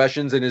all my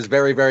questions and is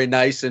very, very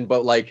nice, and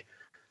but like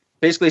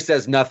basically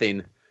says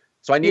nothing.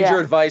 So I need your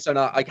advice on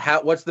like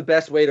what's the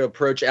best way to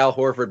approach Al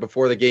Horford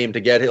before the game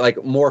to get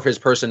like more of his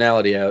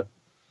personality out.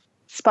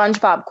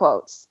 SpongeBob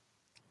quotes.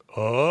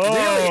 Oh,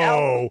 really?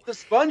 Al, the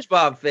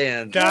SpongeBob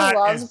fan. That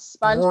is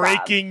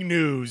breaking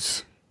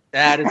news.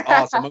 That is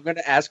awesome. I'm going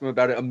to ask him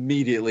about it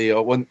immediately.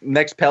 When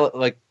next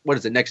what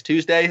is it? Next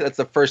Tuesday? That's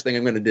the first thing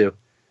I'm going to do.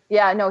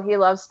 Yeah, no, he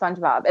loves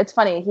SpongeBob. It's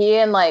funny. He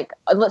and like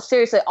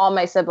seriously, all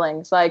my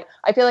siblings. Like,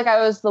 I feel like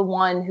I was the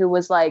one who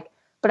was like,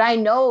 but I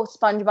know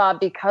SpongeBob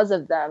because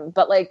of them.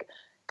 But like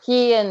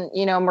he and,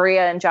 you know,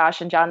 Maria and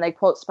Josh and John, they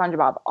quote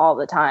SpongeBob all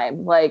the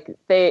time. Like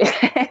they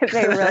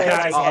really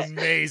That's like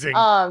amazing.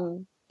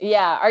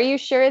 Yeah. Are you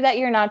sure that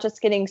you're not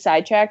just getting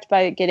sidetracked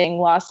by getting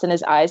lost in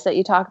his eyes that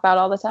you talk about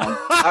all the time?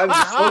 I'm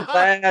so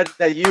glad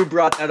that you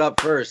brought that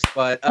up first.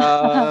 But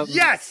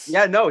yes.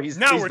 Yeah, no, he's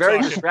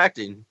very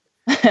distracting.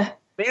 Man,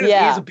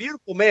 he's a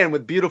beautiful man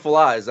with beautiful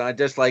eyes. And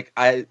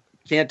I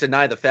can't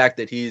deny the fact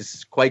that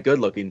he's quite good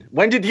looking.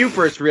 When did you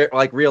first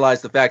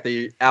realize the fact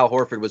that Al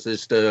Horford was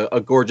just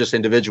a gorgeous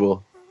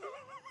individual?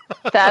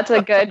 That's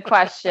a good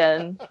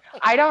question.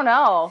 I don't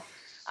know.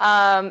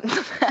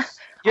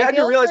 You had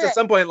to realize at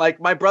some point, like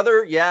my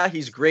brother, yeah,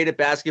 he's great at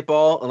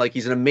basketball and like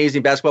he's an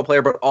amazing basketball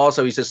player, but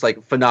also he's just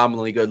like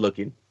phenomenally good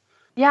looking.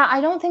 Yeah,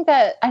 I don't think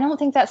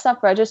that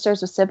stuff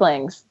registers with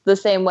siblings the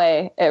same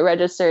way it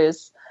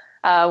registers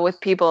with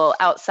people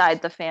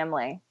outside the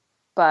family.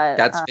 But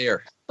that's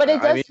fair. But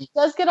it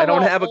does get a little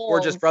old. I don't have a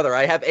gorgeous brother.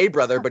 I have a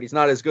brother, but he's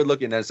not as good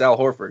looking as Al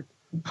Horford.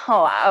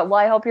 Oh, well,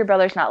 I hope your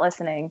brother's not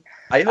listening.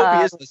 I hope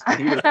he is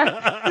listening.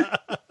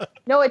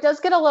 No, it does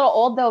get a little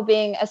old though,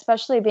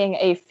 especially being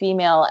a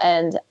female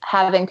and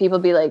having people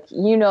be like,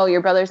 you know,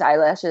 your brother's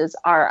eyelashes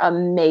are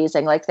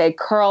amazing. Like they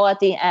curl at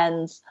the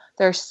ends.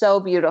 They're so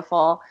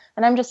beautiful.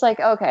 And I'm just like,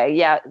 okay,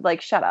 yeah,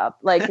 like shut up.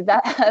 Like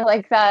that,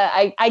 like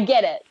that. I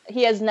get it.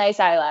 He has nice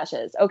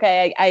eyelashes.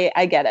 Okay.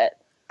 I get it.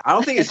 I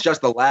don't think it's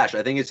just the lash.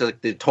 I think it's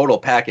like the total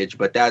package,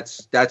 but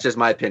that's just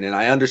my opinion.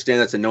 I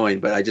understand that's annoying,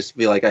 but I just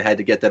feel like I had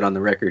to get that on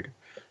the record.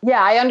 Yeah,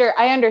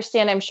 I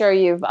understand. I'm sure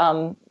you've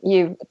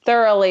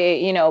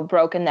thoroughly, you know,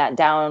 broken that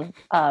down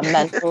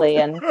mentally,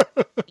 and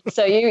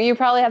so you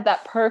probably have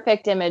that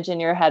perfect image in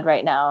your head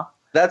right now.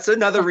 That's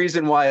another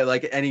reason why,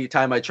 like, any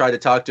time I try to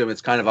talk to him,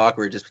 it's kind of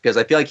awkward, just because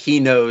I feel like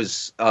he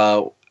knows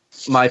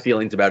my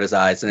feelings about his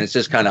eyes, and it's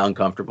just kind of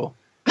uncomfortable.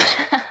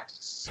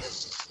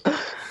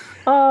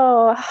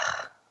 Oh.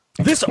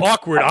 This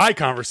awkward eye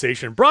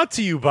conversation brought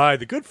to you by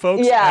the good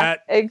folks Yeah,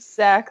 at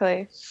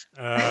exactly.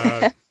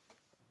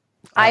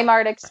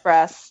 iMart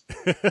Express.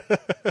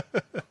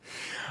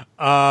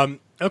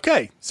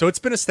 Okay, so it's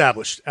been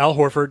established. Al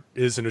Horford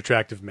is an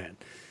attractive man.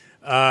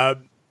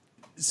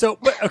 This is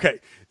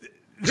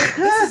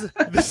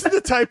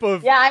the type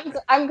of Yeah,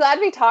 I'm glad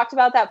we talked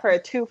about that for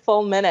 2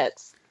 full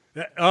minutes.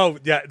 Oh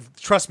yeah,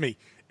 trust me.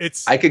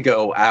 It's I could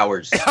go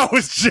hours. I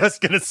was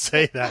just gonna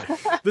say that.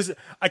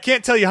 I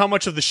can't tell you how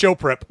much of the show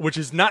prep, which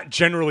is not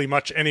generally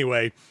much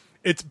anyway.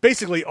 It's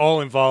basically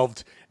all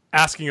involved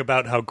asking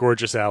about how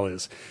gorgeous Al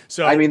is.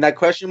 So I mean, that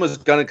question was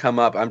going to come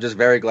up. I'm just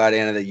very glad,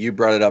 Anna, that you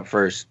brought it up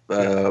first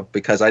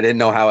because I didn't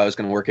know how I was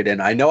going to work it in.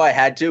 I know I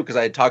had to because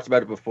I had talked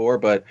about it before,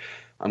 but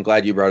I'm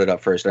glad you brought it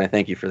up first, and I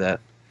thank you for that.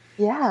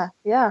 Yeah,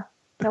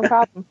 no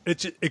problem.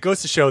 it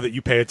goes to show that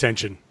you pay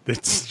attention.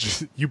 It's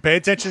just, you pay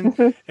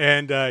attention,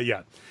 and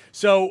yeah.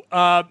 So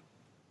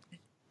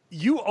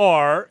you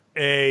are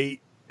a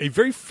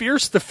very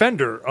fierce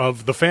defender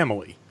of the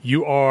family.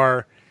 You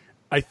are,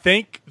 I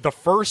think, the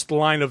first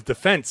line of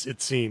defense,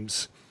 it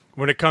seems,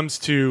 when it comes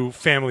to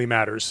family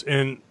matters.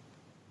 And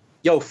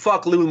yo,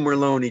 fuck Lou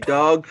Merlone,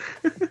 dog.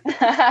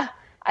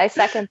 I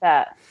second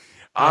that.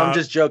 I'm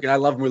just joking. I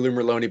love Lou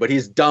Merlone, but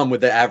he's dumb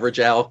with the average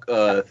Al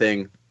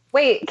thing.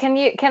 Wait, can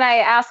I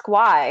ask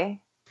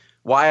why?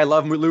 Why I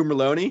love Lou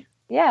Merlone?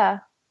 Yeah.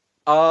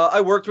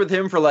 I worked with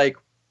him for like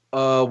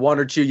 1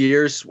 or 2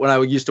 years when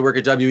I used to work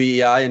at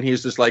WEI, and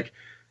he's just like,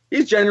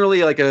 he's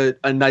generally like a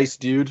nice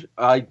dude.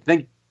 I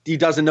think he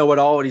doesn't know at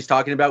all what he's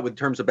talking about with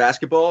terms of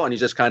basketball, and he's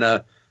just kind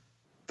of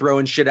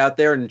throwing shit out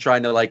there and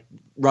trying to like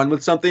run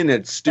with something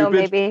that's stupid.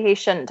 So maybe he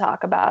shouldn't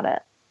talk about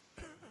it.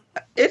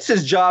 It's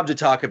his job to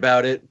talk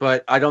about it,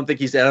 but I don't think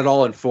he's at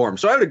all informed.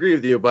 So I would agree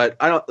with you, but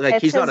I don't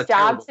like he's not a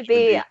terrible human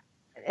being.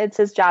 It's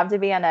his job to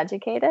be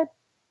uneducated.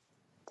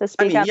 To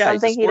speak on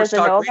something he doesn't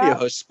know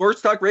about.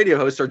 Sports talk radio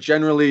hosts are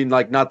generally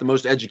like not the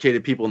most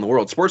educated people in the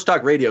world. Sports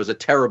talk radio is a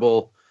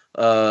terrible.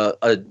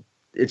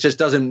 It just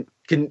doesn't.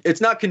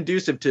 It's not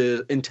conducive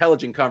to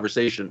intelligent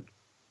conversation.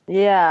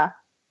 Yeah,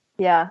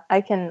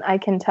 I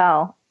can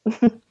tell.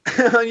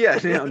 Yeah,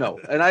 no,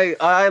 and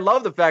I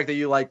love the fact that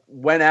you like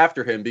went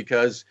after him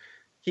because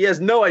he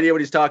has no idea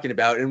what he's talking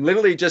about, and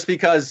literally just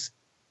because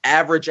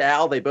average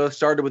Al, they both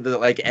started with the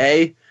like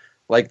A.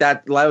 Like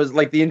that was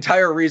like the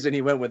entire reason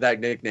he went with that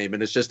nickname,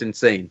 and it's just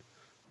insane.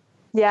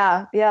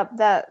 Yeah.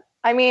 That,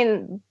 I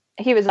mean,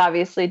 he was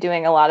obviously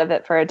doing a lot of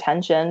it for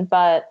attention,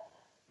 but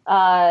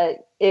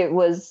it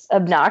was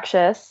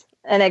obnoxious,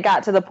 and it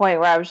got to the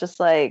point where I was just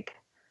like,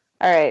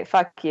 "All right,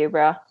 fuck you,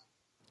 bro."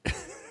 I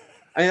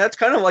mean, that's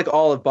kind of like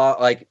all of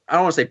like I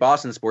don't want to say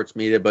Boston sports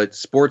media, but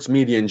sports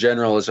media in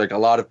general is like a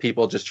lot of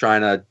people just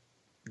trying to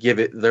give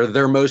it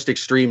their most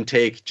extreme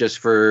take just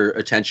for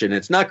attention.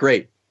 It's not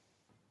great.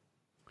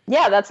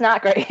 Yeah, that's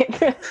not great.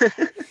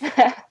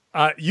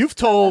 You've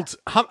told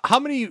how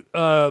many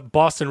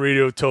Boston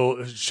radio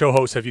show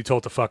hosts have you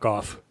told to fuck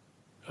off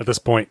at this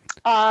point?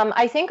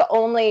 I think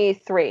only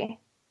 3.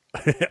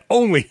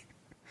 Only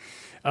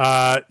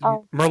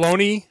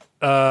Merlone.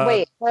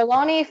 Wait,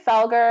 Merlone,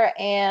 Felger,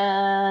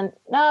 and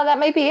no, that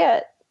may be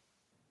it.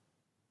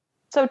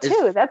 So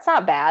 2, that's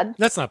not bad.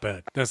 That's not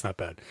bad.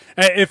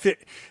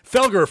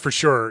 Felger for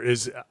sure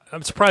is.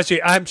 I'm surprised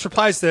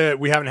that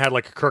we haven't had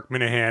like a Kirk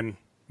Minahan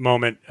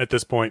moment at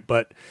this point,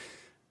 but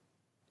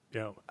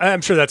you know,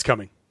 I'm sure that's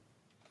coming.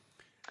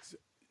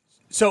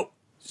 So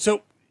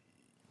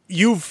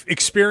you've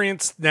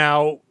experienced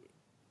now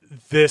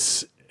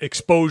this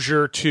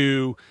exposure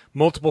to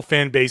multiple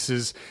fan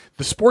bases,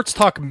 the sports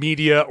talk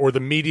media or the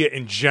media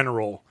in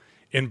general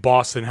in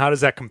Boston. How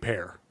does that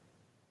compare?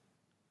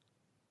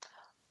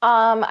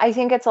 I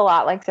think it's a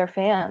lot like their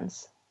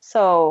fans.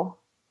 So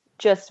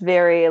just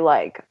very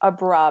like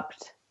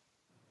abrupt,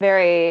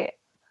 very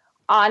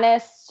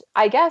honest.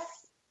 I guess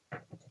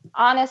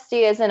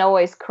honesty isn't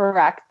always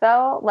correct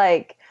though.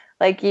 Like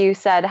you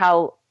said,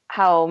 how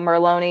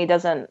Merlone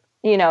doesn't,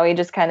 he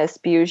just kind of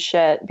spews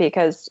shit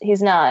because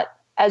he's not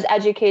as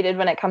educated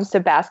when it comes to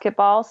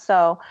basketball.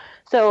 So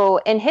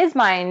in his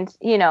mind,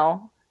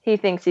 he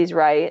thinks he's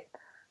right.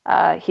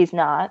 He's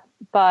not,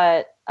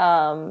 but,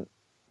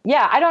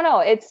 yeah, I don't know.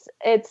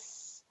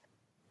 It's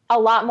a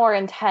lot more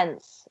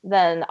intense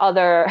than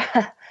other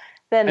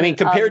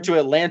compared to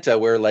Atlanta,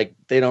 where like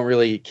they don't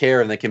really care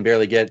and they can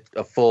barely get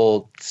a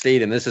full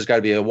stadium, this has got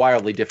to be a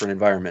wildly different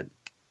environment.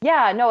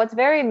 Yeah, no, it's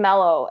very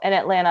mellow in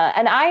Atlanta.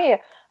 And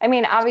I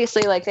mean,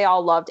 obviously, like they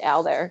all loved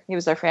Al there. He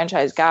was their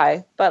franchise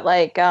guy, but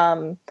like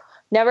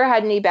never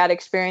had any bad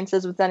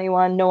experiences with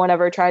anyone. No one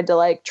ever tried to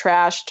like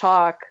trash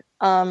talk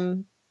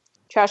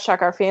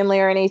our family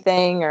or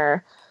anything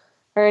or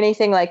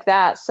anything like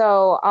that.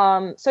 So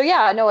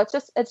yeah, no, it's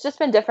just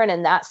been different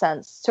in that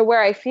sense to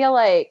where I feel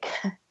like,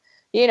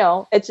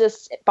 it's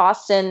just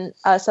Boston.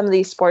 Some of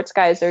these sports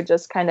guys are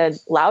just kind of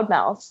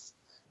loudmouths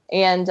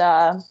and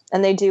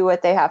they do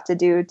what they have to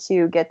do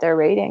to get their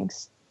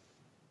ratings.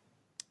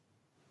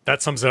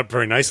 That sums it up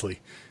very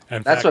nicely.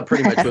 That's what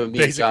pretty much what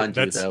me and John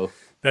do, though.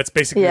 That's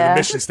basically the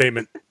mission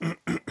statement.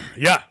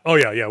 Yeah. Oh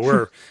yeah.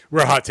 We're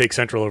hot take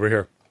central over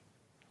here.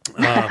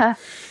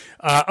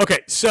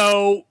 Okay,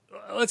 so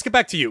let's get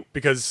back to you,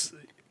 because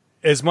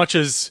as much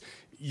as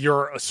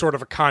you're a sort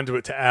of a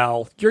conduit to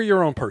Al, you're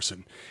your own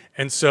person,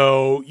 and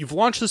so you've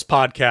launched this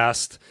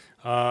podcast.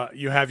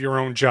 You have your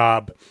own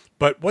job,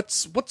 but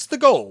what's the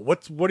goal?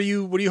 What are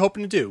you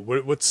hoping to do?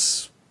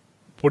 What's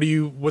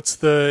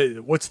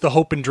the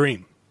hope and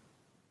dream?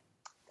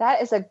 That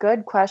is a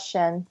good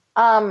question.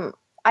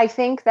 I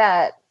think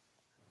that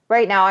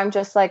right now I'm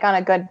just like on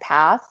a good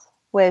path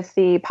with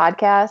the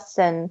podcasts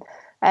and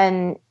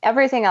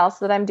everything else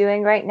that I'm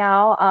doing right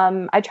now.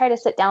 I try to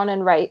sit down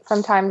and write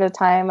from time to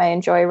time. I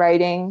enjoy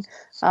writing.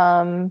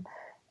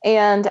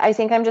 And I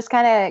think I'm just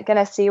kind of going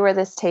to see where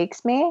this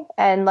takes me.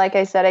 And like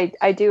I said,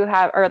 I do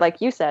have, or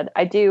like you said,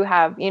 I do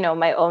have,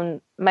 my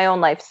own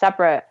life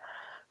separate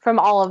from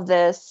all of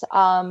this.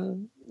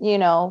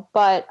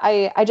 But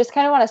I just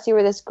kind of want to see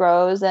where this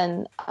grows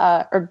and,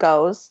 or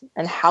goes,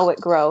 and how it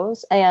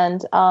grows.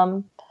 And,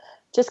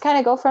 just kind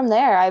of go from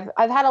there.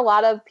 I've had a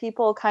lot of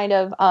people kind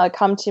of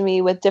come to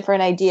me with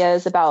different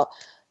ideas about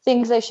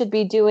things I should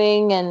be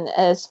doing, and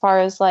as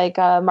far as like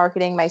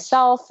marketing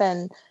myself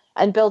and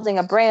building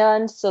a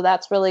brand. So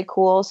that's really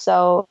cool.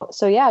 So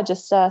yeah,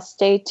 just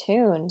stay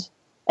tuned,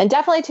 and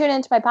definitely tune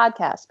into my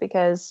podcast,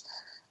 because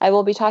I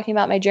will be talking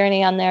about my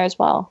journey on there as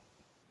well.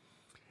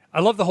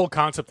 I love the whole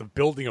concept of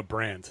building a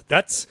brand.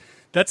 That's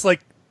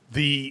like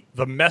the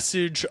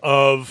message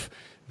of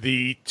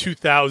the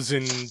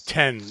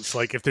 2010s.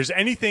 Like, if there's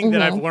anything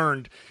that I've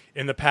learned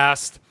in the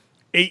past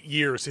 8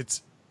 years,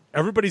 it's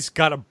everybody's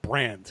got a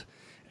brand,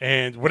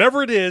 and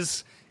whatever it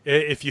is,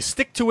 if you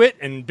stick to it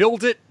and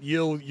build it,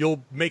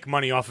 you'll make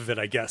money off of it,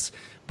 I guess.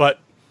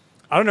 But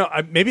I don't know,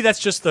 maybe that's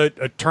just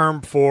a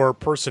term for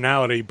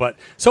personality. But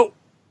so,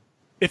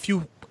 if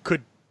you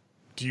could,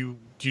 do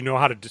you know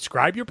how to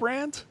describe your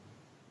brand?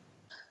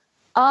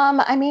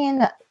 I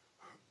mean,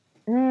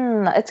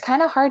 it's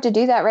kind of hard to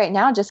do that right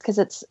now, just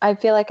because I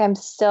feel like I'm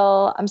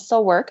still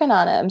working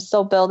on it. I'm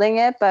still building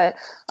it, but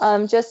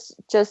just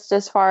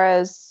as far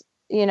as,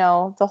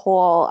 the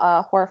whole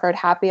Horford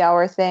happy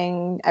hour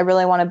thing, I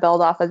really want to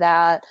build off of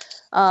that.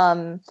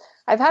 I've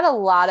had a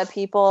lot of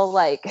people,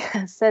 like,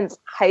 since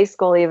high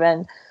school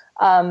even,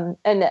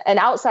 and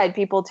outside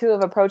people too,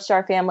 have approached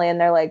our family,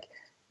 and they're like,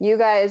 you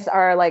guys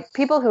are like,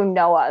 people who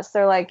know us,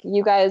 they're like,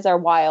 you guys are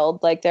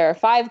wild. Like, there are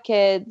 5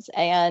 kids,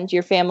 and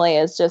your family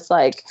is just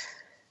like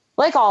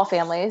all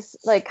families,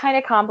 like kind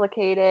of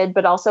complicated,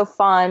 but also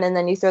fun. And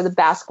then you throw the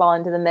basketball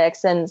into the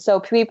mix. And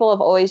so people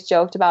have always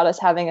joked about us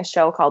having a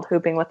show called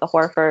Hooping with the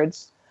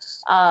Horfords.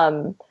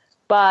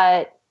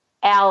 But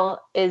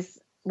Al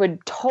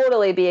would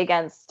totally be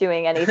against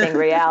doing anything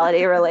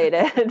reality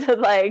related.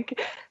 Like,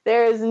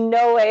 there's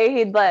no way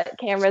he'd let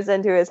cameras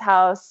into his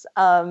house.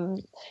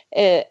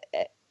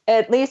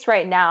 At least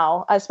right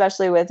now,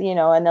 especially with,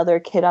 another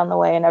kid on the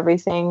way and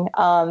everything.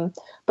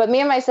 But me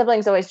and my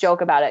siblings always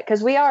joke about it,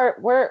 because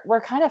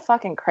we're kind of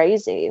fucking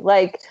crazy.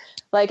 Like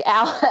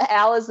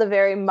Al is the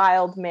very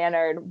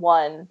mild-mannered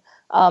one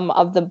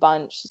of the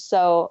bunch.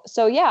 So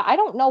yeah, I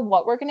don't know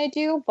what we're going to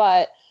do,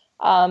 but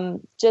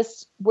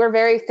just we're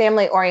very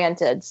family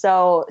oriented.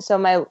 So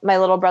my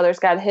little brother's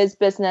got his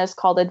business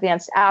called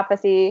Advanced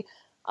Apathy.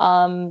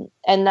 And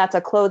that's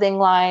a clothing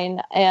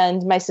line,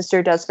 and my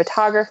sister does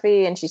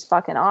photography, and she's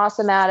fucking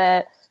awesome at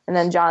it. And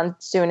then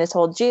John's doing his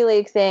whole G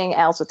League thing.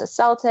 Al's with the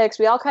Celtics.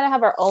 We all kind of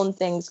have our own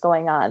things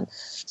going on.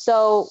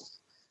 So,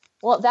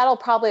 well, that'll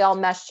probably all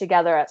mesh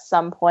together at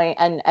some point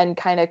and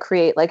kind of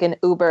create like an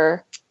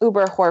Uber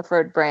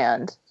Horford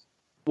brand.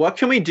 What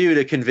can we do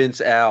to convince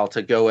Al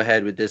to go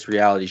ahead with this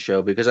reality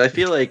show? Because I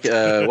feel like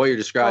what you're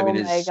describing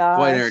is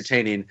quite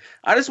entertaining.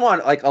 I just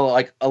want like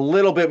a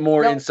little bit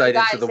more insight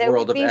into the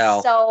world of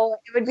Al.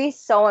 It would be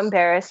so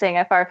embarrassing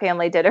if our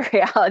family did a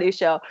reality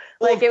show.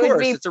 Well, like,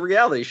 it's a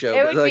reality show.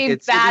 It would be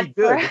bad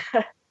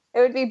it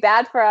would be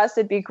bad for us.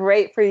 It'd be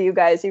great for you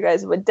guys. You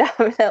guys would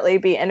definitely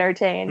be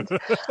entertained.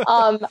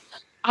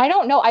 I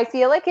don't know. I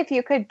feel like if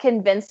you could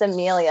convince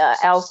Amelia,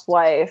 Al's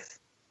wife,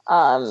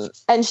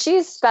 and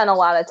she's spent a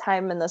lot of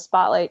time in the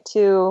spotlight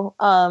too.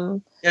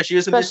 Yeah, she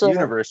is a Miss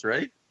Universe,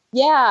 right?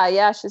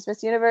 Yeah, she's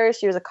Miss Universe.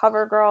 She was a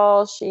cover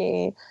girl.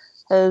 She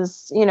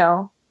has,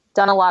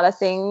 done a lot of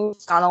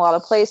things, gone a lot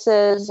of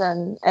places,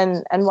 and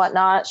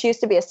whatnot. She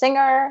used to be a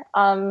singer.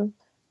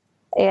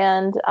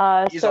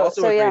 She's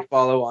also a great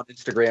follow on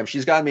Instagram.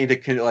 She's got me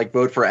to like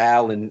vote for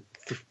Al in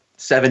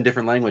 7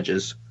 different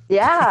languages.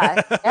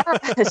 Yeah.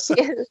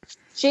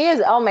 She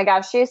is. Oh my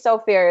gosh, she is so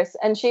fierce,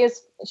 and she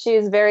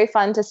is very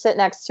fun to sit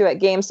next to at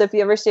games. So if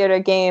you ever see her at a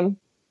game,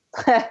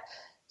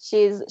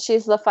 she's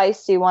the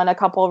feisty one, a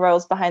couple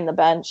rows behind the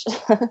bench.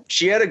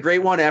 She had a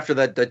great one after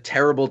the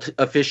terrible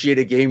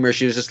officiated game where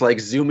she was just like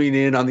zooming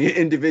in on the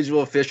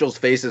individual officials'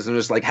 faces and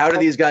was like, "How do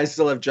these guys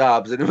still have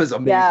jobs?" And it was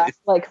amazing. Yeah,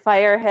 like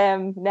fire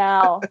him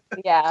now.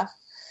 Yeah.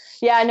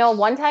 Yeah, I know.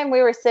 One time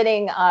we were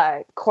sitting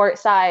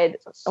courtside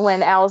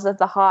when Al was at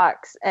the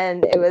Hawks,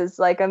 and it was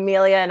like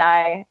Amelia and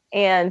I,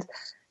 and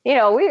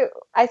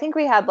I think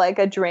we had like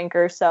a drink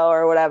or so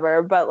or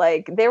whatever, but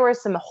like there were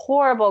some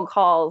horrible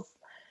calls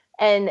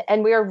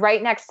and we were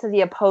right next to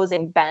the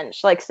opposing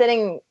bench, like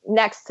sitting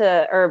next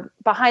to or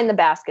behind the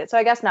basket. So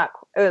I guess not,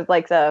 it was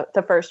like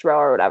the first row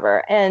or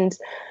whatever. And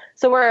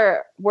so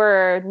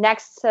we're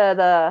next to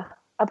the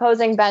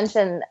opposing bench,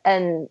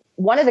 and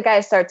one of the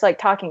guys starts like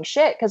talking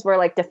shit because we're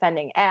like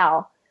defending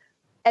Al.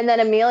 And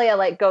then Amelia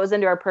like goes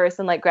into her purse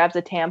and like grabs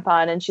a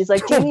tampon, and she's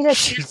like, "Do you need a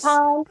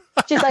tampon?"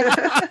 She's like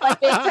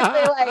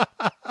basically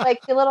like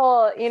you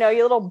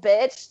little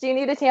bitch. Do you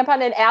need a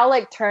tampon? And Al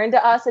like turned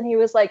to us, and he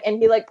was like, and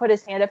he like put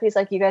his hand up. He's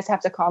like, "You guys have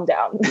to calm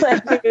down."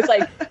 Like, he's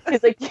like,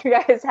 "You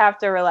guys have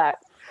to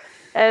relax."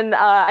 And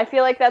I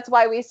feel like that's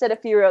why we sit a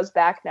few rows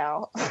back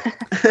now.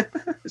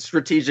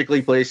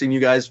 Strategically placing you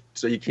guys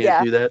so you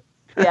can't do that.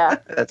 Yeah,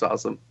 that's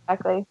awesome.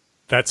 Exactly.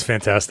 That's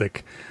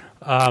fantastic.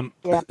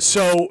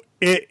 So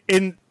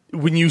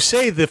when you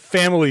say the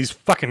family's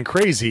fucking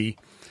crazy,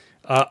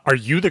 are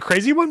you the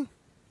crazy one?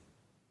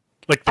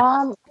 Like,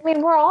 I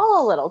mean, we're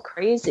all a little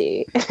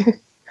crazy.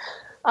 Except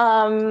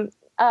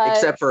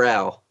for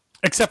Al.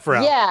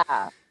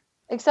 Yeah,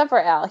 except for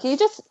Al. He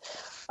just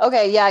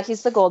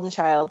he's the golden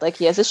child. Like,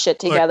 he has his shit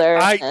together,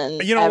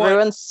 and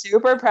everyone's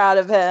super proud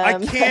of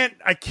him.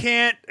 I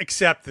can't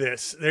accept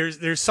this.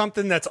 There's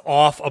something that's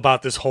off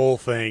about this whole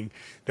thing.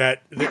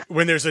 That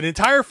when there's an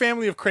entire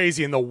family of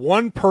crazy and the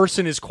one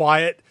person is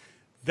quiet,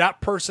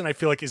 that person I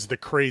feel like is the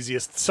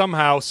craziest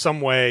somehow, some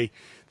way.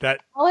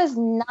 That Al is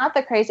not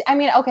the crazy. I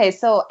mean, okay,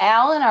 so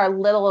Al and our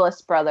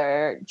littlest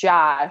brother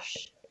Josh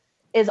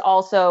is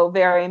also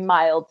very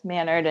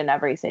mild-mannered and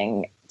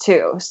everything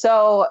too.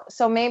 So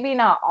maybe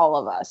not all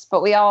of us,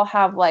 but we all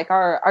have like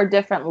our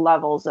different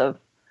levels of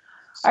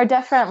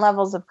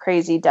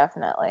crazy,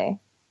 definitely.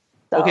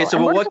 Okay,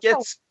 so what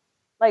gets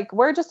like,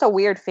 we're just a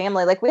weird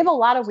family. Like, we have a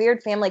lot of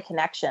weird family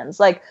connections.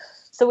 Like,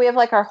 so we have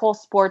like our whole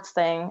sports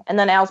thing, and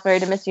then Al's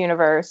married to Miss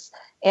Universe,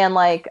 and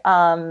like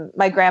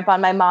my grandpa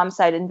on my mom's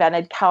side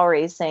invented cow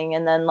racing,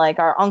 and then like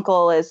our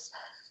uncle is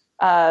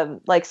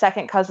like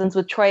second cousins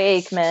with Troy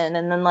Aikman,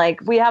 and then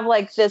like we have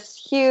like this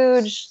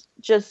huge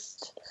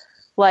just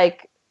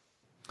like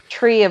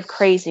tree of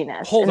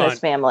craziness in this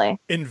family.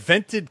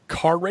 Invented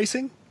car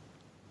racing?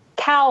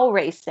 Cow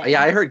racing.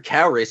 Yeah, I heard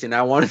cow racing.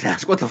 I wanted to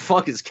ask, what the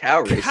fuck is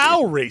cow racing?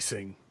 Cow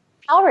racing.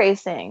 Cow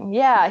racing.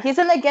 Yeah, he's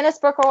in the Guinness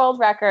Book of World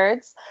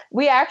Records.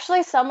 We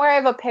actually somewhere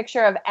have a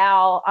picture of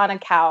Al on a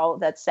cow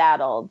that's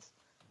saddled,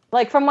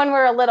 like from when we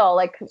were little,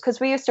 like because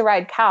we used to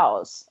ride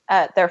cows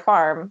at their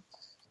farm,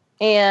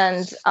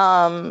 and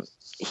so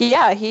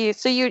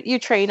you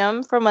train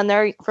them from when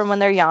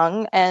they're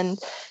young, and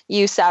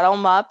you saddle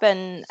them up,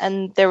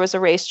 and there was a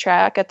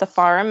racetrack at the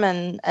farm,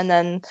 and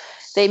then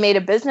they made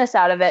a business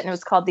out of it, and it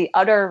was called the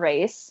Udder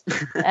Race,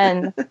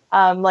 and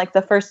like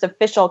the first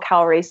official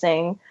cow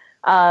racing.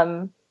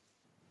 So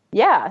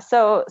we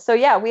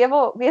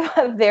have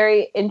a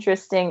very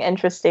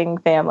interesting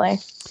family.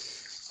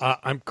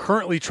 I'm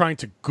currently trying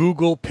to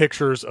Google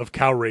pictures of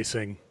cow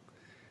racing.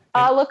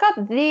 Look up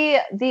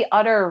the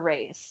Udder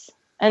Race,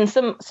 and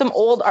some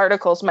old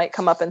articles might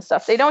come up and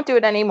stuff. They don't do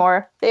it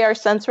anymore. They are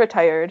since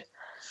retired,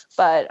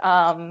 but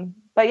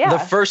yeah. The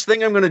first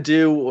thing I'm going to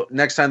do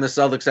next time the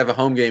Celtics have a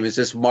home game is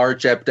just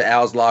march up to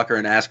Al's locker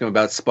and ask him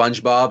about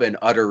SpongeBob and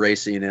Udder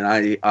Racing, and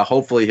I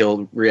hopefully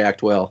he'll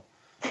react well.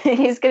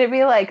 He's going to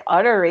be like,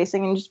 Udder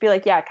Racing, and just be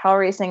like, yeah, cow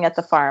racing at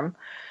the farm,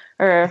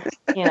 or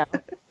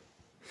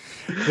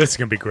This is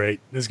going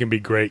to be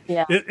great.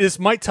 Yeah. It's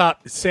my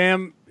top.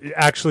 Sam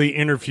actually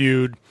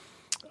interviewed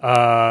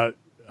Robin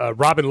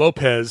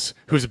Lopez,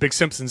 who's a big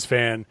Simpsons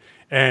fan,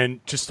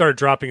 and just started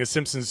dropping a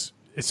Simpsons.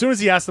 As soon as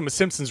he asked him a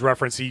Simpsons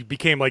reference, he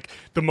became like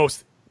the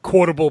most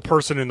quotable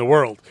person in the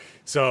world.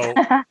 So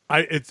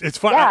it's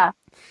fun. Yeah.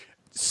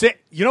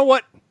 You know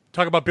what?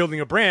 Talk about building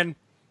a brand.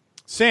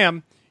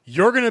 Sam,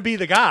 you're going to be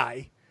the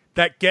guy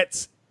that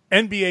gets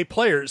NBA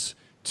players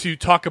to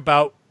talk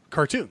about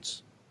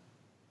cartoons.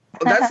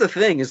 That's the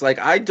thing, is like,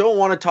 I don't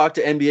want to talk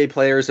to NBA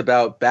players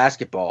about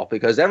basketball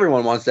because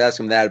everyone wants to ask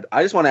them that.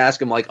 I just want to ask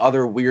them like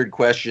other weird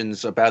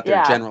questions about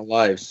their general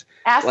lives.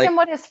 Ask him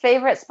what his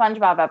favorite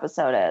SpongeBob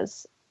episode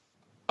is.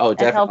 Oh,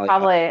 definitely.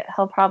 And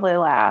he'll probably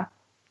laugh.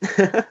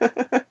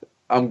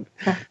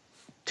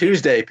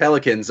 Tuesday,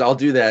 Pelicans. I'll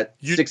do that.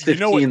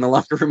 6:15, the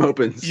locker room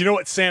opens. You know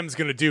what Sam's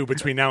going to do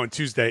between now and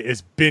Tuesday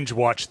is binge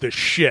watch the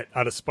shit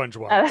out of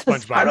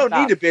SpongeBob. I don't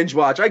need to binge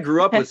watch. I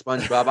grew up with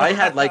SpongeBob. I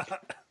had like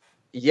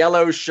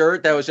yellow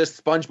shirt that was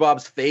just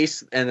SpongeBob's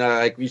face, and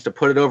I used to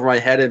put it over my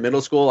head in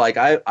middle school. Like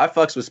I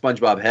fucks with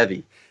SpongeBob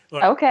heavy.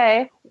 Look,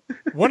 okay.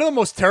 One of the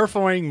most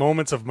terrifying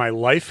moments of my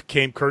life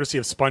came courtesy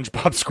of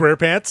SpongeBob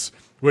SquarePants,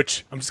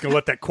 which I'm just going to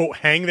let that quote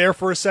hang there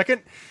for a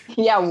second.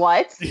 Yeah,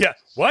 what? Yeah,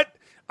 what?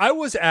 I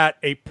was at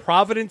a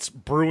Providence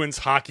Bruins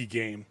hockey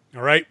game,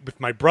 all right, with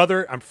my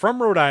brother. I'm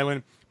from Rhode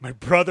Island. My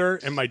brother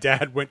and my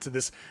dad went to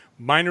this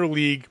minor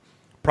league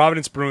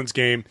Providence Bruins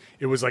game.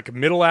 It was like a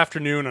middle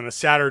afternoon on a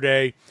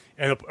Saturday,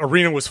 and the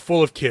arena was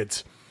full of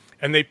kids.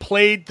 And they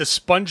played the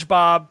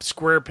SpongeBob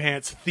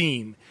SquarePants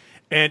theme.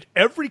 And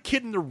every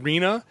kid in the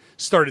arena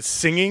started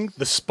singing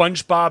the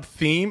SpongeBob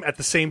theme at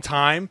the same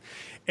time.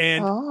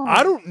 And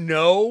I don't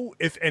know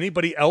if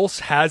anybody else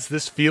has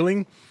this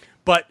feeling,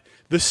 but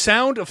the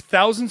sound of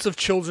thousands of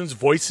children's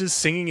voices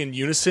singing in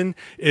unison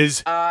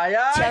is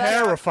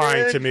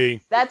terrifying to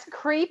me. That's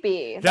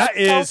creepy. That That's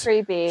is so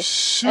creepy.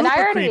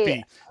 super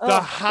creepy.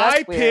 The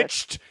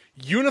high-pitched,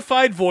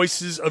 unified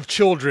voices of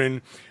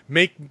children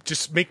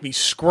make me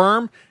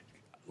squirm.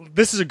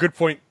 This is a good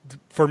point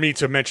for me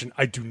to mention.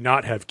 I do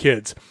not have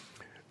kids.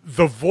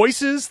 The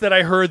voices that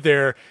I heard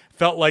there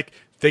felt like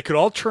they could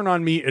all turn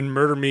on me and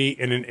murder me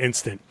in an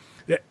instant.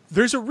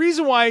 There's a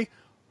reason why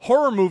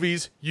horror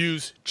movies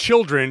use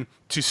children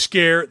to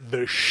scare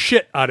the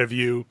shit out of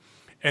you.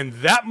 And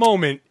that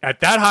moment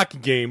at that hockey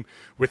game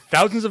with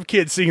thousands of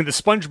kids singing the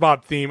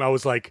SpongeBob theme, I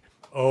was like,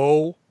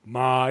 oh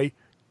my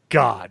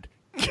God.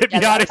 Get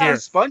me out of here.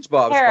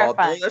 SpongeBob's fault.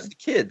 That's the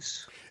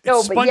kids. No,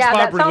 It's but yeah,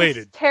 that SpongeBob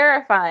related. sounds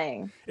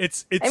terrifying.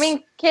 It's. I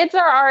mean, kids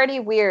are already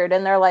weird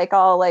and they're like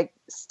all like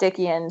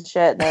sticky and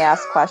shit and they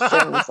ask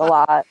questions a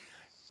lot.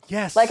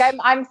 yes. Like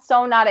I'm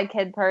so not a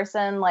kid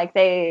person. Like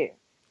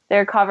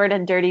they're covered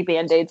in dirty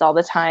Band-Aids all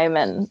the time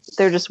and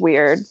they're just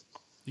weird.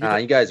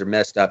 You guys are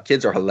messed up.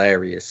 Kids are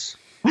hilarious.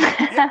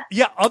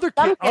 Yeah, other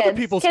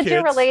people's kids. Kids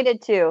you're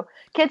related to.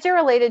 Kids you're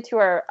related to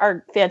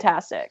are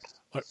fantastic.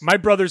 My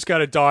brother's got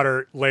a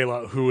daughter,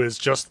 Layla, who is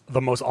just the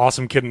most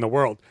awesome kid in the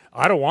world.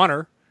 I don't want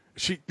her.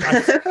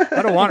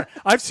 I don't want her.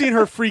 I've seen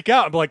her freak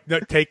out. I'm like, no,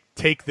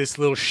 take this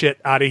little shit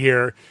out of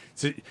here.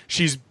 So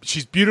she's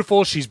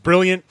beautiful. She's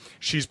brilliant.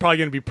 She's probably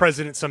going to be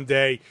president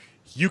someday.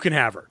 You can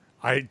have her.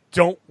 I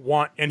don't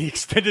want any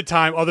extended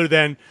time other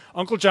than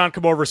Uncle John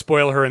come over,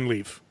 spoil her, and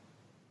leave.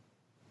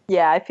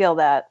 Yeah, I feel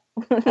that.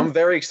 I'm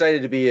very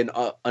excited to be an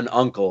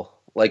uncle,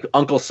 like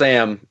Uncle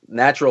Sam.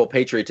 Natural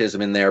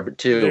patriotism in there,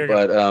 too.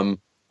 But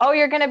oh,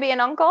 you're going to be an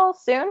uncle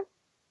soon?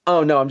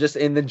 Oh no, I'm just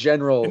in the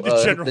general,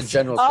 sense.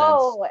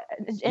 Oh,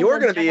 you're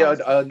going to be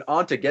an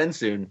aunt again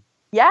soon.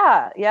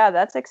 Yeah,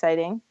 that's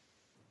exciting.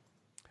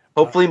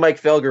 Hopefully,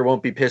 Mike Felger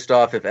won't be pissed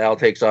off if Al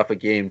takes off a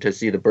game to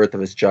see the birth of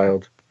his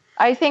child.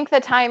 I think the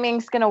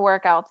timing's going to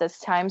work out this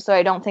time, so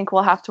I don't think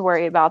we'll have to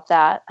worry about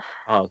that.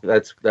 Oh,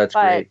 that's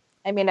great.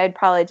 I mean, I'd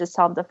probably just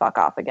tell him to fuck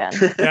off again.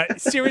 Yeah,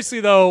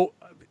 seriously though,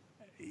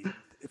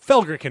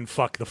 Felger can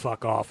fuck the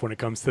fuck off when it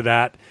comes to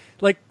that.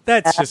 Like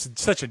that's just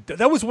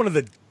that was one of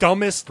the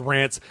dumbest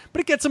rants,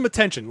 but it gets some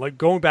attention. Like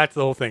going back to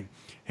the whole thing,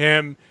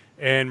 him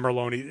and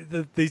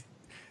Merloni.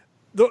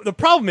 The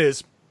problem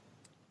is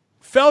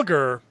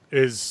Felger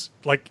is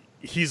like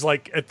he's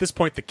like at this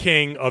point the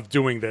king of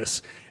doing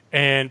this,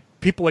 and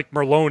people like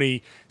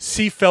Merloni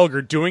see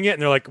Felger doing it,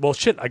 and they're like, well,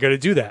 shit, I got to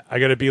do that. I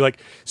got to be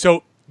like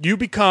so. You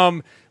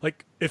become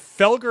like if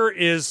Felger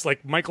is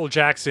like Michael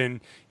Jackson,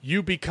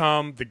 you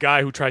become the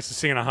guy who tries to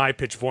sing in a high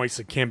pitched voice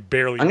that can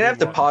barely. I'm gonna have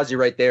to pause you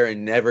right there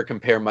and never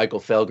compare Michael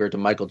Felger to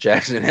Michael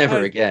Jackson ever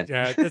again.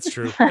 Yeah, that's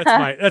true.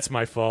 That's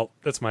my fault.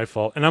 That's my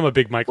fault. And I'm a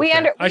big Michael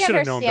fan. I should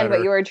have known better. We understand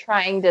what you were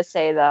trying to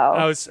say, though.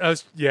 I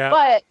was, yeah.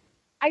 But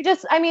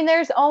I mean,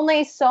 there's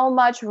only so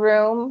much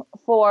room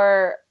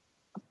for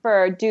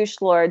douche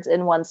lords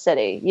in one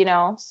city, you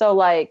know. So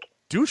like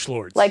douche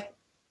lords, like.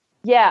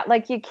 Yeah,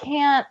 like you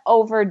can't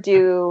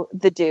overdo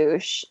the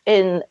douche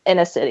in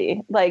a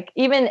city. Like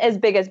even as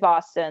big as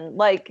Boston,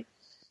 like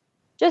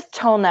just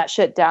tone that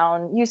shit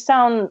down. You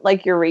sound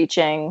like you're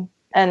reaching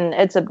and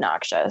it's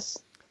obnoxious.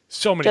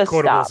 So many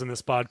quotables in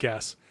this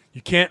podcast.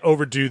 You can't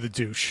overdo the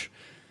douche.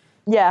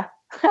 Yeah.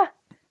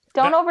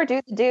 Don't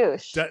overdo the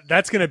douche.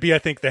 That's going to be, I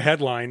think, the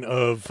headline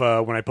of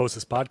when I post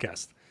this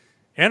podcast.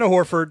 Anna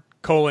Horford,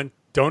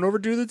 don't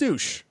overdo the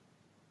douche.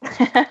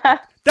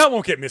 That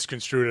won't get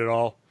misconstrued at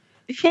all.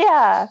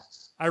 Yeah.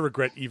 I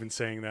regret even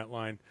saying that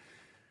line.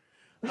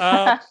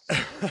 I'm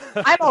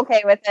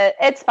okay with it.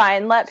 It's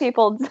fine. Let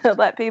people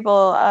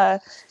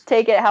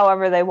take it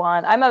however they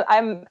want.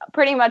 I'm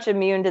pretty much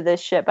immune to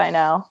this shit by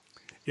now.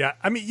 Yeah,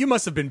 I mean, you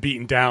must have been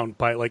beaten down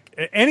by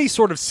like any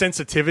sort of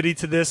sensitivity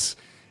to this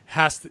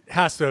has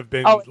to have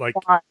been like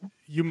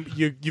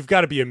you've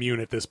got to be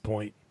immune at this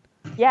point.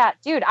 Yeah,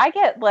 dude, I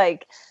get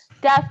like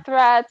death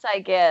threats.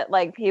 I get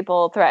like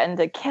people threatened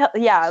to kill.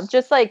 Yeah,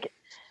 just like.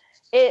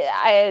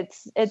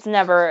 It's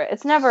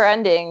never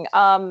ending.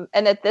 And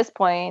at this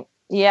point,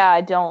 yeah, I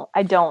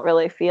don't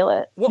really feel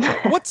it.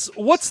 What's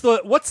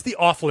the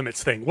off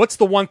limits thing? What's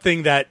the one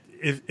thing that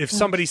if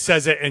somebody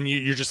says it and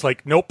you're just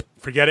like, nope,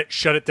 forget it,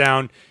 shut it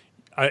down.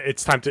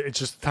 It's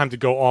just time to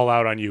go all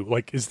out on you.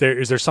 Like, is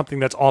there something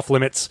that's off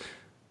limits?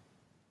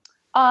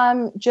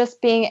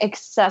 Just being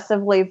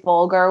excessively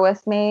vulgar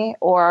with me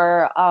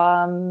or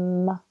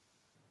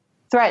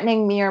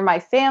threatening me or my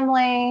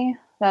family.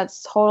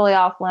 That's totally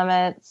off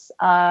limits.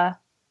 And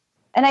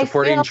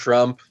supporting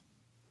Trump.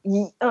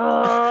 That's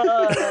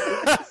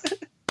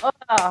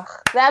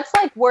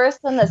like worse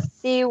than the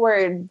C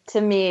word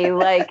to me.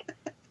 Like,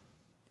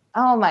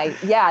 oh my,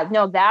 yeah,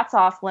 no, that's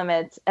off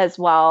limits as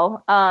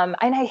well. And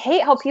I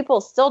hate how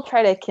people still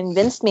try to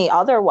convince me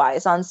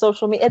otherwise on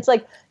social media. It's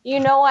like,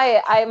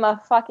 I'm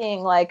a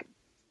fucking like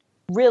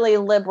really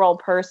liberal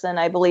person.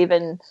 I believe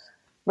in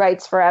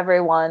rights for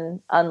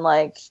everyone,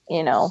 unlike,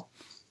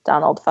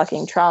 Donald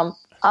fucking Trump.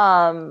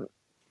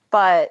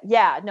 But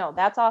yeah, no,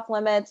 that's off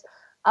limits.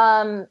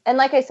 And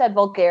like I said,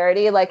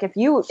 vulgarity. Like if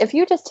you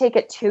just take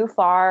it too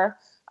far,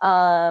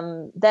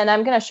 then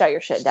I'm gonna shut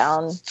your shit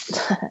down,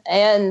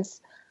 and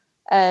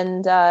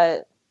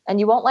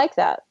you won't like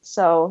that.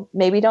 So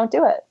maybe don't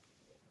do it.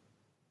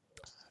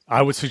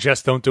 I would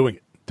suggest don't do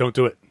it. Don't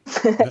do it.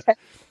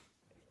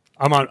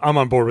 I'm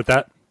on board with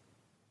that.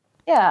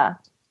 Yeah.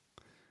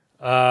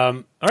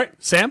 All right,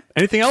 Sam.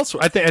 Anything else?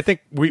 I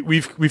think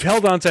we've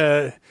held on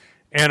to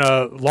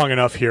Anna long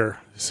enough here.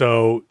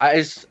 So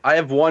I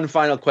have one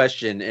final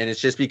question, and it's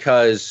just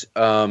because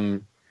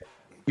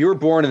you were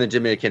born in the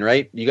Dominican,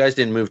 right? You guys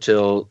didn't move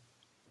till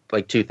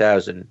like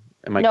 2000.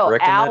 Am I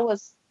correct? No,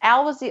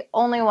 Al was the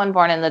only one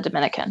born in the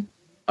Dominican.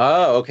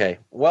 Oh, okay.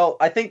 Well,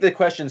 I think the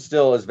question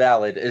still is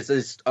valid.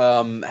 Is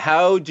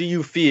how do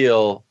you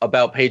feel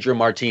about Pedro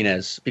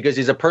Martinez? Because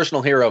he's a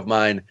personal hero of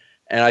mine,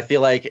 and I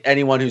feel like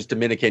anyone who's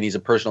Dominican, he's a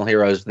personal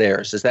hero of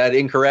theirs. Is that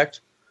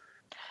incorrect?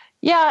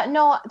 Yeah,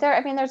 no.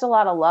 There's a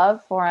lot of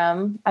love for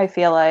him. I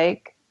feel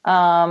like.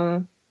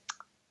 But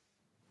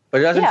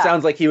it doesn't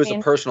sound like he was a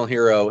personal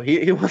hero.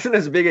 He wasn't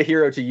as big a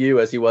hero to you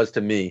as he was to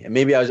me. And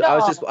maybe I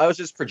was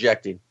just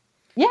projecting.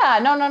 Yeah,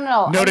 no.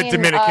 Noted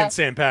Dominican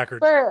Sam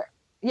Packard. For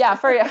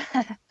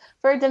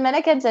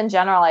Dominicans in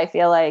general, I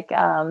feel like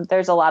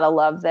there's a lot of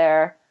love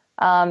there.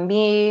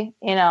 Me,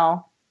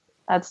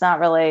 that's not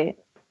really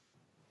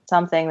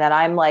something that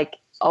I'm like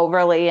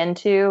overly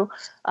into.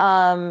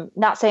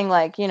 Not saying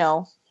like,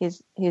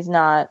 he's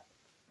not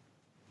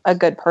a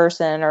good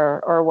person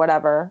or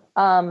whatever.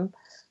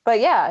 But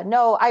yeah,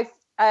 no, I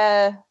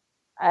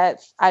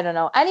don't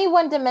know.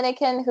 Anyone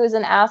Dominican who's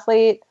an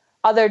athlete,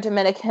 other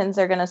Dominicans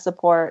are going to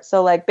support.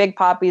 So like Big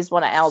Papi's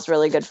one of Al's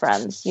really good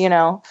friends,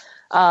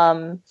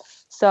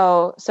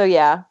 So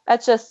yeah,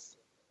 that's just,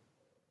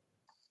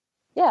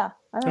 I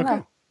don't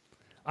know.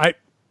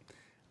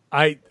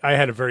 I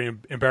had a very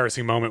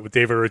embarrassing moment with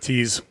David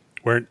Ortiz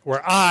where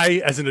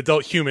I, as an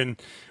adult human,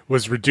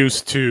 was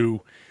reduced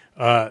to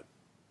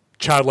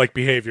childlike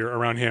behavior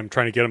around him,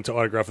 trying to get him to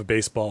autograph a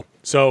baseball.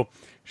 So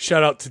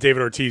shout out to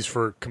David Ortiz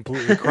for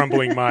completely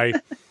crumbling my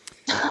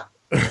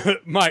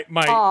it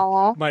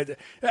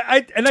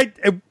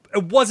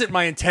wasn't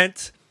my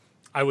intent.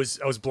 I was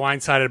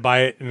blindsided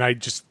by it, and I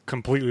just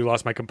completely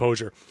lost my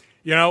composure.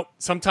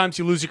 Sometimes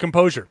you lose your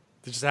composure.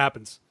 It just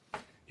happens.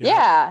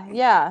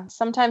 Yeah.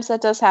 Sometimes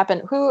that does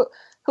happen. Who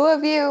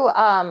have you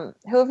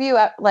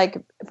like,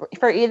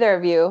 for either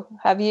of you,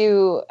 have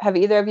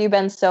either of you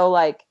been so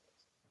like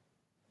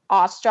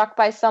awestruck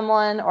by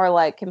someone or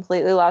like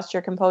completely lost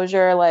your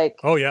composure? Like,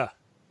 oh yeah.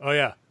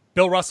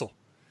 Bill Russell.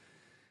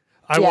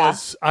 I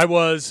was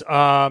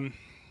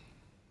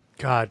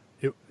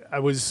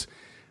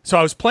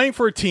playing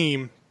for a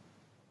team.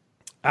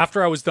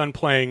 After I was done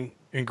playing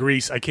in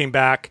Greece, I came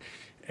back,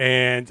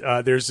 and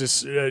there's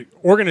this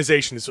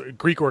organization, this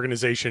Greek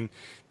organization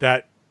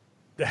that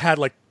had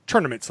like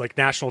tournaments, like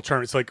national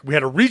tournaments. Like we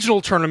had a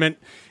regional tournament,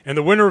 and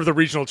the winner of the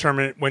regional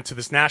tournament went to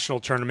this national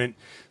tournament.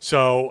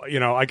 So,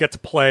 I get to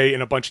play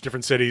in a bunch of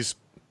different cities,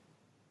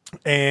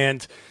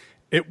 and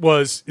this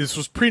was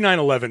pre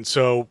 9/11.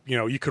 So,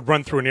 you could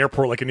run through an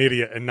airport like an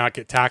idiot and not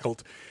get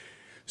tackled.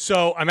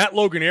 So I'm at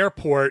Logan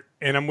Airport,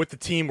 and I'm with the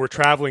team. We're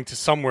traveling to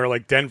somewhere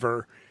like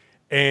Denver,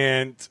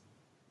 and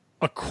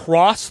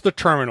across the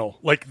terminal,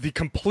 like the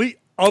complete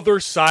other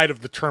side of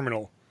the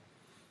terminal,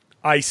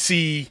 I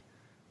see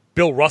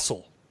Bill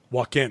Russell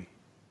walk in.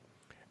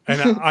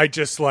 And I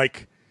just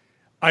like,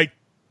 my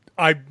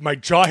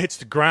jaw hits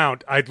the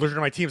ground. I look at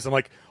my teams. I'm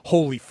like,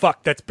 holy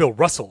fuck, that's Bill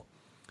Russell.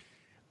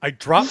 I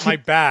drop my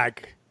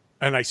bag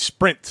and I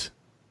sprint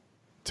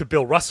to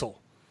Bill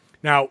Russell.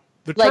 Now,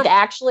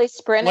 actually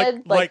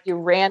sprinted, like you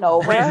ran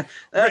over.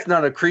 That's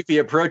not a creepy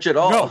approach at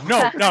all.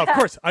 No, of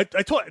course. I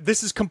told you,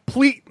 this is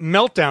complete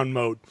meltdown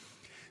mode.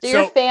 So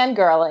you're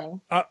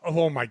fangirling.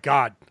 Oh my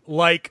God.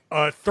 Like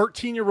a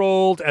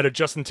 13-year-old at a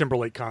Justin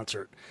Timberlake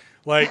concert.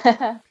 Like,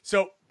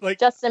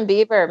 Justin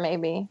Bieber,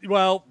 maybe.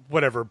 Well,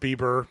 whatever,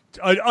 Bieber.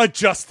 A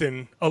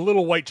Justin, a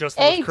little white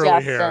Justin with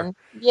curly hair.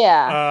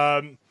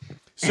 Yeah.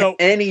 So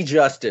any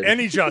Justin.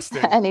 Any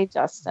Justin.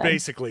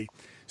 Basically.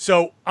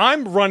 So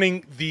I'm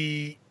running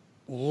the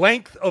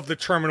length of the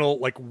terminal,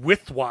 like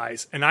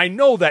width-wise, and I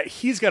know that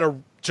he's got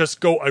to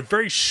just go a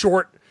very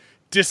short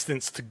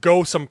distance to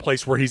go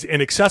someplace where he's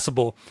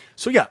inaccessible.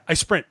 So yeah, I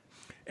sprint.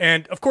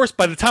 And of course,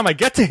 by the time I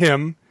get to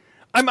him,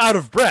 I'm out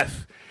of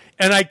breath.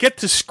 And I get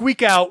to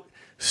squeak out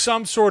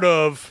some sort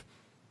of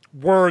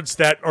words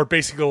that are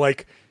basically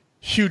like,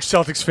 huge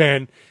Celtics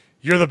fan,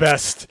 you're the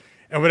best,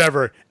 and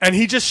whatever. And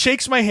he just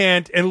shakes my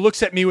hand and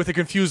looks at me with a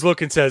confused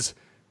look and says,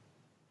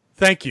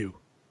 thank you.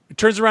 He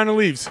turns around and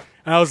leaves.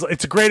 And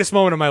it's the greatest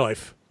moment of my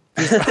life.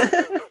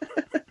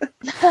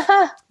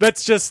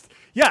 That's just,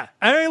 yeah.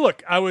 I mean,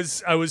 look, I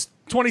was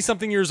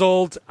 20-something years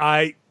old.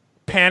 I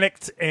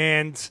panicked,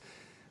 and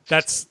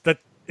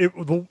it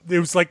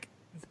was like,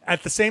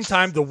 at the same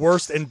time, the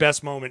worst and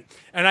best moment.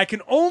 And I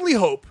can only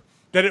hope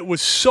that it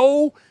was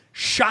so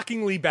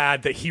shockingly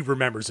bad that he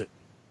remembers it.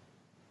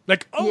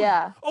 Like,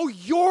 oh,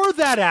 you're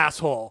that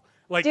asshole.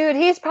 Like, Dude,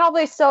 he's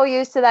probably so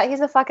used to that.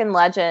 He's a fucking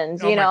legend.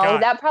 Oh You my know,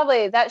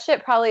 God. that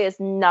shit probably is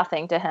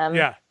nothing to him.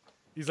 yeah.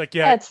 He's like,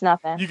 yeah, It's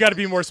nothing. you got to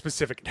be more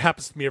specific. It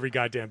happens to me every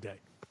goddamn day.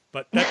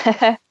 But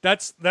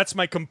that's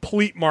my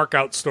complete mark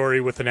out story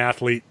with an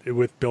athlete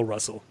with Bill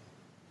Russell.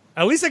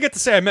 At least I get to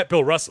say I met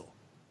Bill Russell.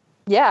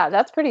 Yeah,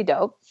 that's pretty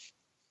dope.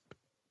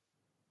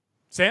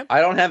 Sam?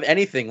 I don't have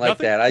anything like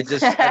Nothing?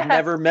 that. I've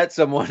never met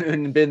someone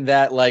who's been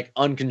that like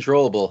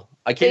uncontrollable.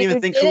 I can't So even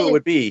you think who it didn't-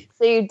 would be.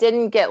 So you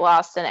didn't get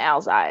lost in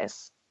Al's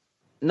eyes.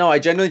 No, I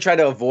generally try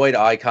to avoid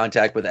eye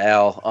contact with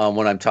Al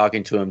when I'm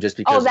talking to him, just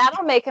because. Oh,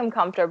 that'll make him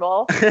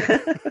comfortable.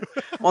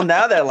 Well,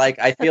 now that like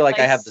I feel like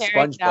I Like have the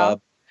staring down.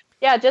 SpongeBob,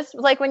 Yeah, just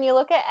like when you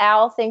look at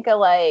Al, think of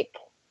like,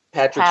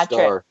 Patrick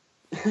Star.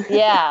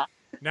 yeah.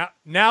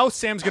 Now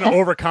Sam's going to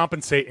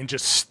overcompensate and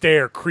just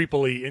stare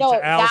creepily into No,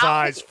 Al's that-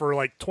 eyes for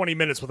like 20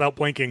 minutes without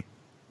blinking.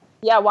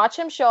 Yeah, watch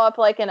him show up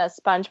like in a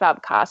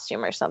SpongeBob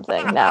costume or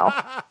something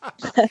now.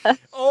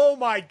 Oh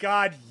my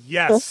God,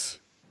 yes.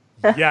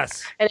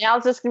 Yes. And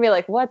Al's just going to be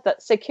like, what, the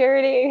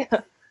security?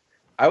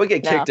 I would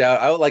get No. kicked out.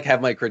 I would like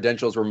have my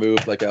credentials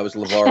removed, like I was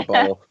LeVar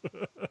Ball.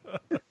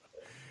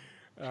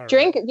 All right.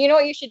 Drink, you know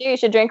what you should do? You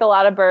should drink a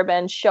lot of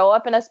bourbon, show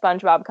up in a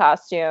SpongeBob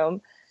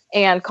costume,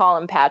 and call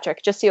him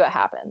Patrick. Just see what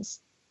happens.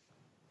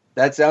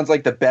 That sounds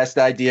like the best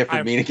idea for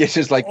I'm me to get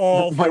just like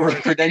all my for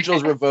it.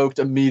 credentials revoked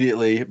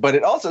immediately. But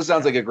it also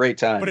sounds like a great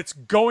time. But it's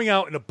going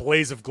out in a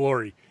blaze of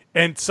glory.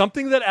 And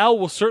something that Al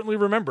will certainly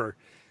remember.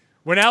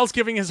 When Al's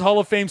giving his Hall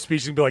of Fame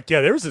speech, he'll be like,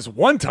 yeah, there was this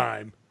one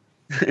time.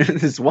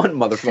 This one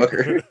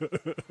motherfucker.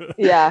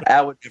 Yeah.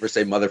 Al would never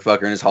say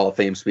motherfucker in his Hall of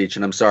Fame speech,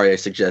 and I'm sorry I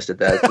suggested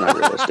that. It's not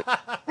realistic.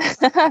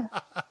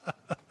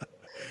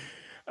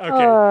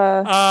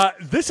 Okay.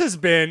 This has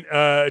been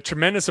a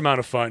tremendous amount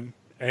of fun,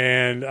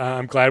 and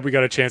I'm glad we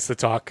got a chance to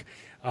talk.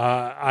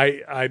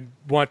 I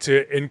want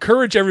to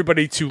encourage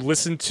everybody to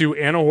listen to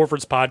Anna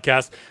Horford's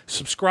podcast.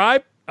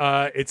 Subscribe.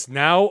 It's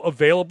now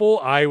available.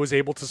 I was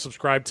able to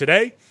subscribe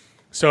today.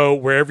 So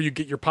wherever you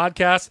get your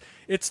podcast,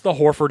 it's the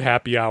Horford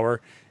Happy Hour.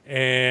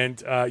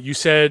 And you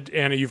said,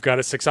 Anna, you've got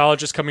a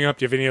sexologist coming up.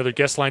 Do you have any other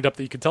guests lined up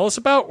that you can tell us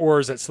about, or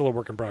is that still a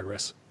work in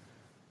progress?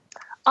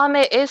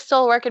 It is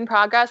still a work in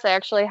progress. I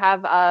actually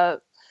have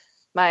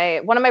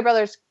one of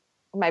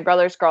my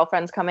brother's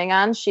girlfriends coming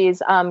on.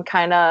 She's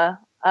kind of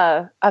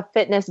a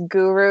fitness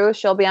guru.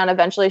 She'll be on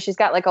eventually. She's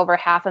got like over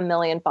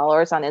 500,000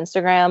 followers on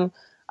Instagram.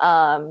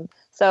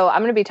 So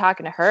I'm going to be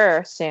talking to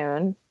her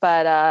soon.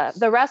 But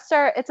the rest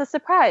it's a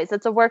surprise.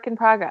 It's a work in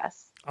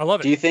progress. I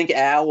love it. Do you think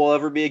Al will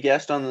ever be a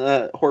guest on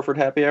the Horford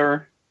Happy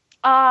Hour?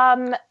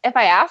 If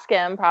I ask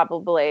him,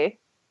 probably.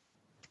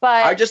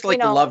 But I just would you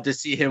know, love to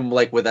see him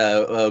like with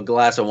a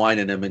glass of wine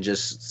in him and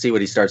just see what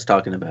he starts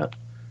talking about.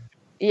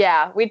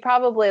 Yeah, we'd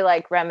probably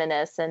like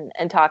reminisce and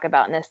talk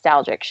about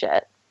nostalgic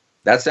shit.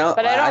 That sounds.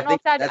 But I don't know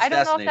that's if that'd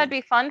fascinating.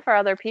 be fun for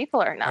other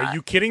people or not. Are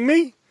you kidding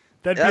me?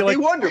 That'd be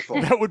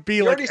wonderful. That would be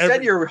You like already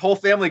said your whole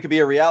family could be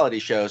a reality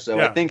show, so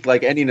Yeah. I think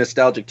like any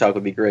nostalgic talk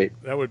would be great.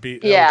 That would be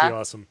Yeah.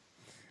 awesome.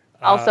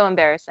 Also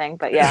embarrassing,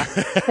 but yeah.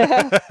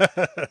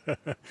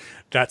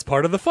 That's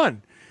part of the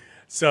fun.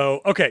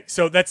 So, okay,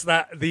 so that's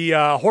that. The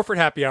Horford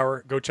Happy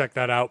Hour. Go check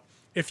that out.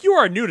 If you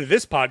are new to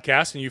this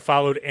podcast and you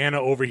followed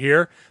Anna over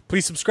here,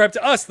 please subscribe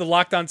to us, the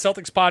Locked On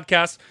Celtics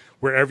podcast.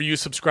 Wherever you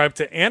subscribe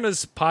to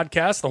Anna's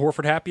podcast, the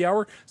Horford Happy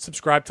Hour,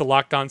 subscribe to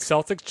Locked On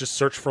Celtics. Just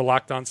search for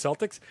Locked On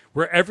Celtics.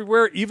 We're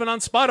everywhere, even on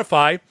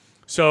Spotify.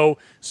 So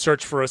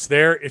search for us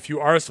there. If you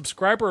are a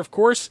subscriber, of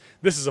course,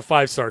 this is a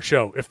 5-star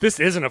show. If this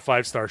isn't a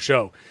 5-star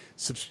show,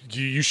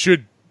 you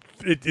should.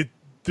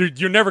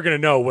 You're never going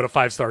to know what a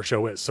 5-star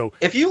show is. So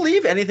If you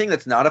leave anything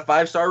that's not a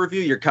 5-star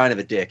review, you're kind of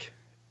a dick.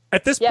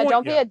 at this Yeah, point,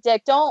 don't be a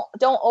dick. Don't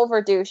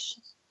overdouche.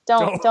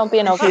 Don't be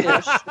an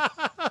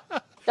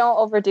overdouche. Don't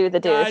overdo the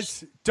douche.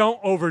 Guys, don't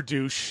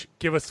overdouche.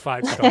 Give us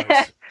 5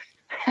 stars,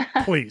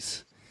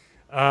 please.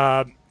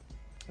 And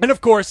of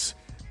course,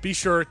 be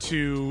sure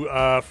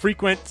to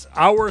frequent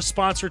our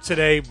sponsor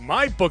today,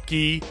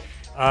 MyBookie.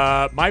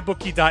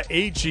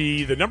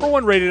 MyBookie.ag, the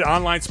 #1 rated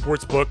online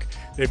sports book.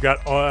 They've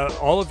got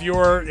all of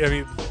your.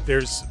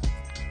 There's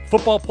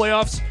football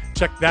playoffs.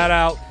 Check that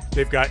out.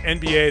 They've got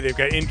NBA. They've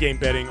got in-game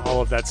betting. All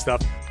of that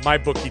stuff.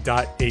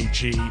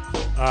 MyBookie.ag.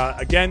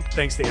 Again,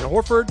 thanks to Anna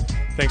Horford.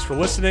 Thanks for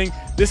listening.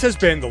 This has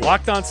been the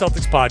Locked On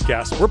Celtics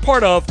podcast. We're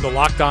part of the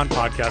Locked On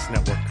Podcast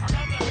Network.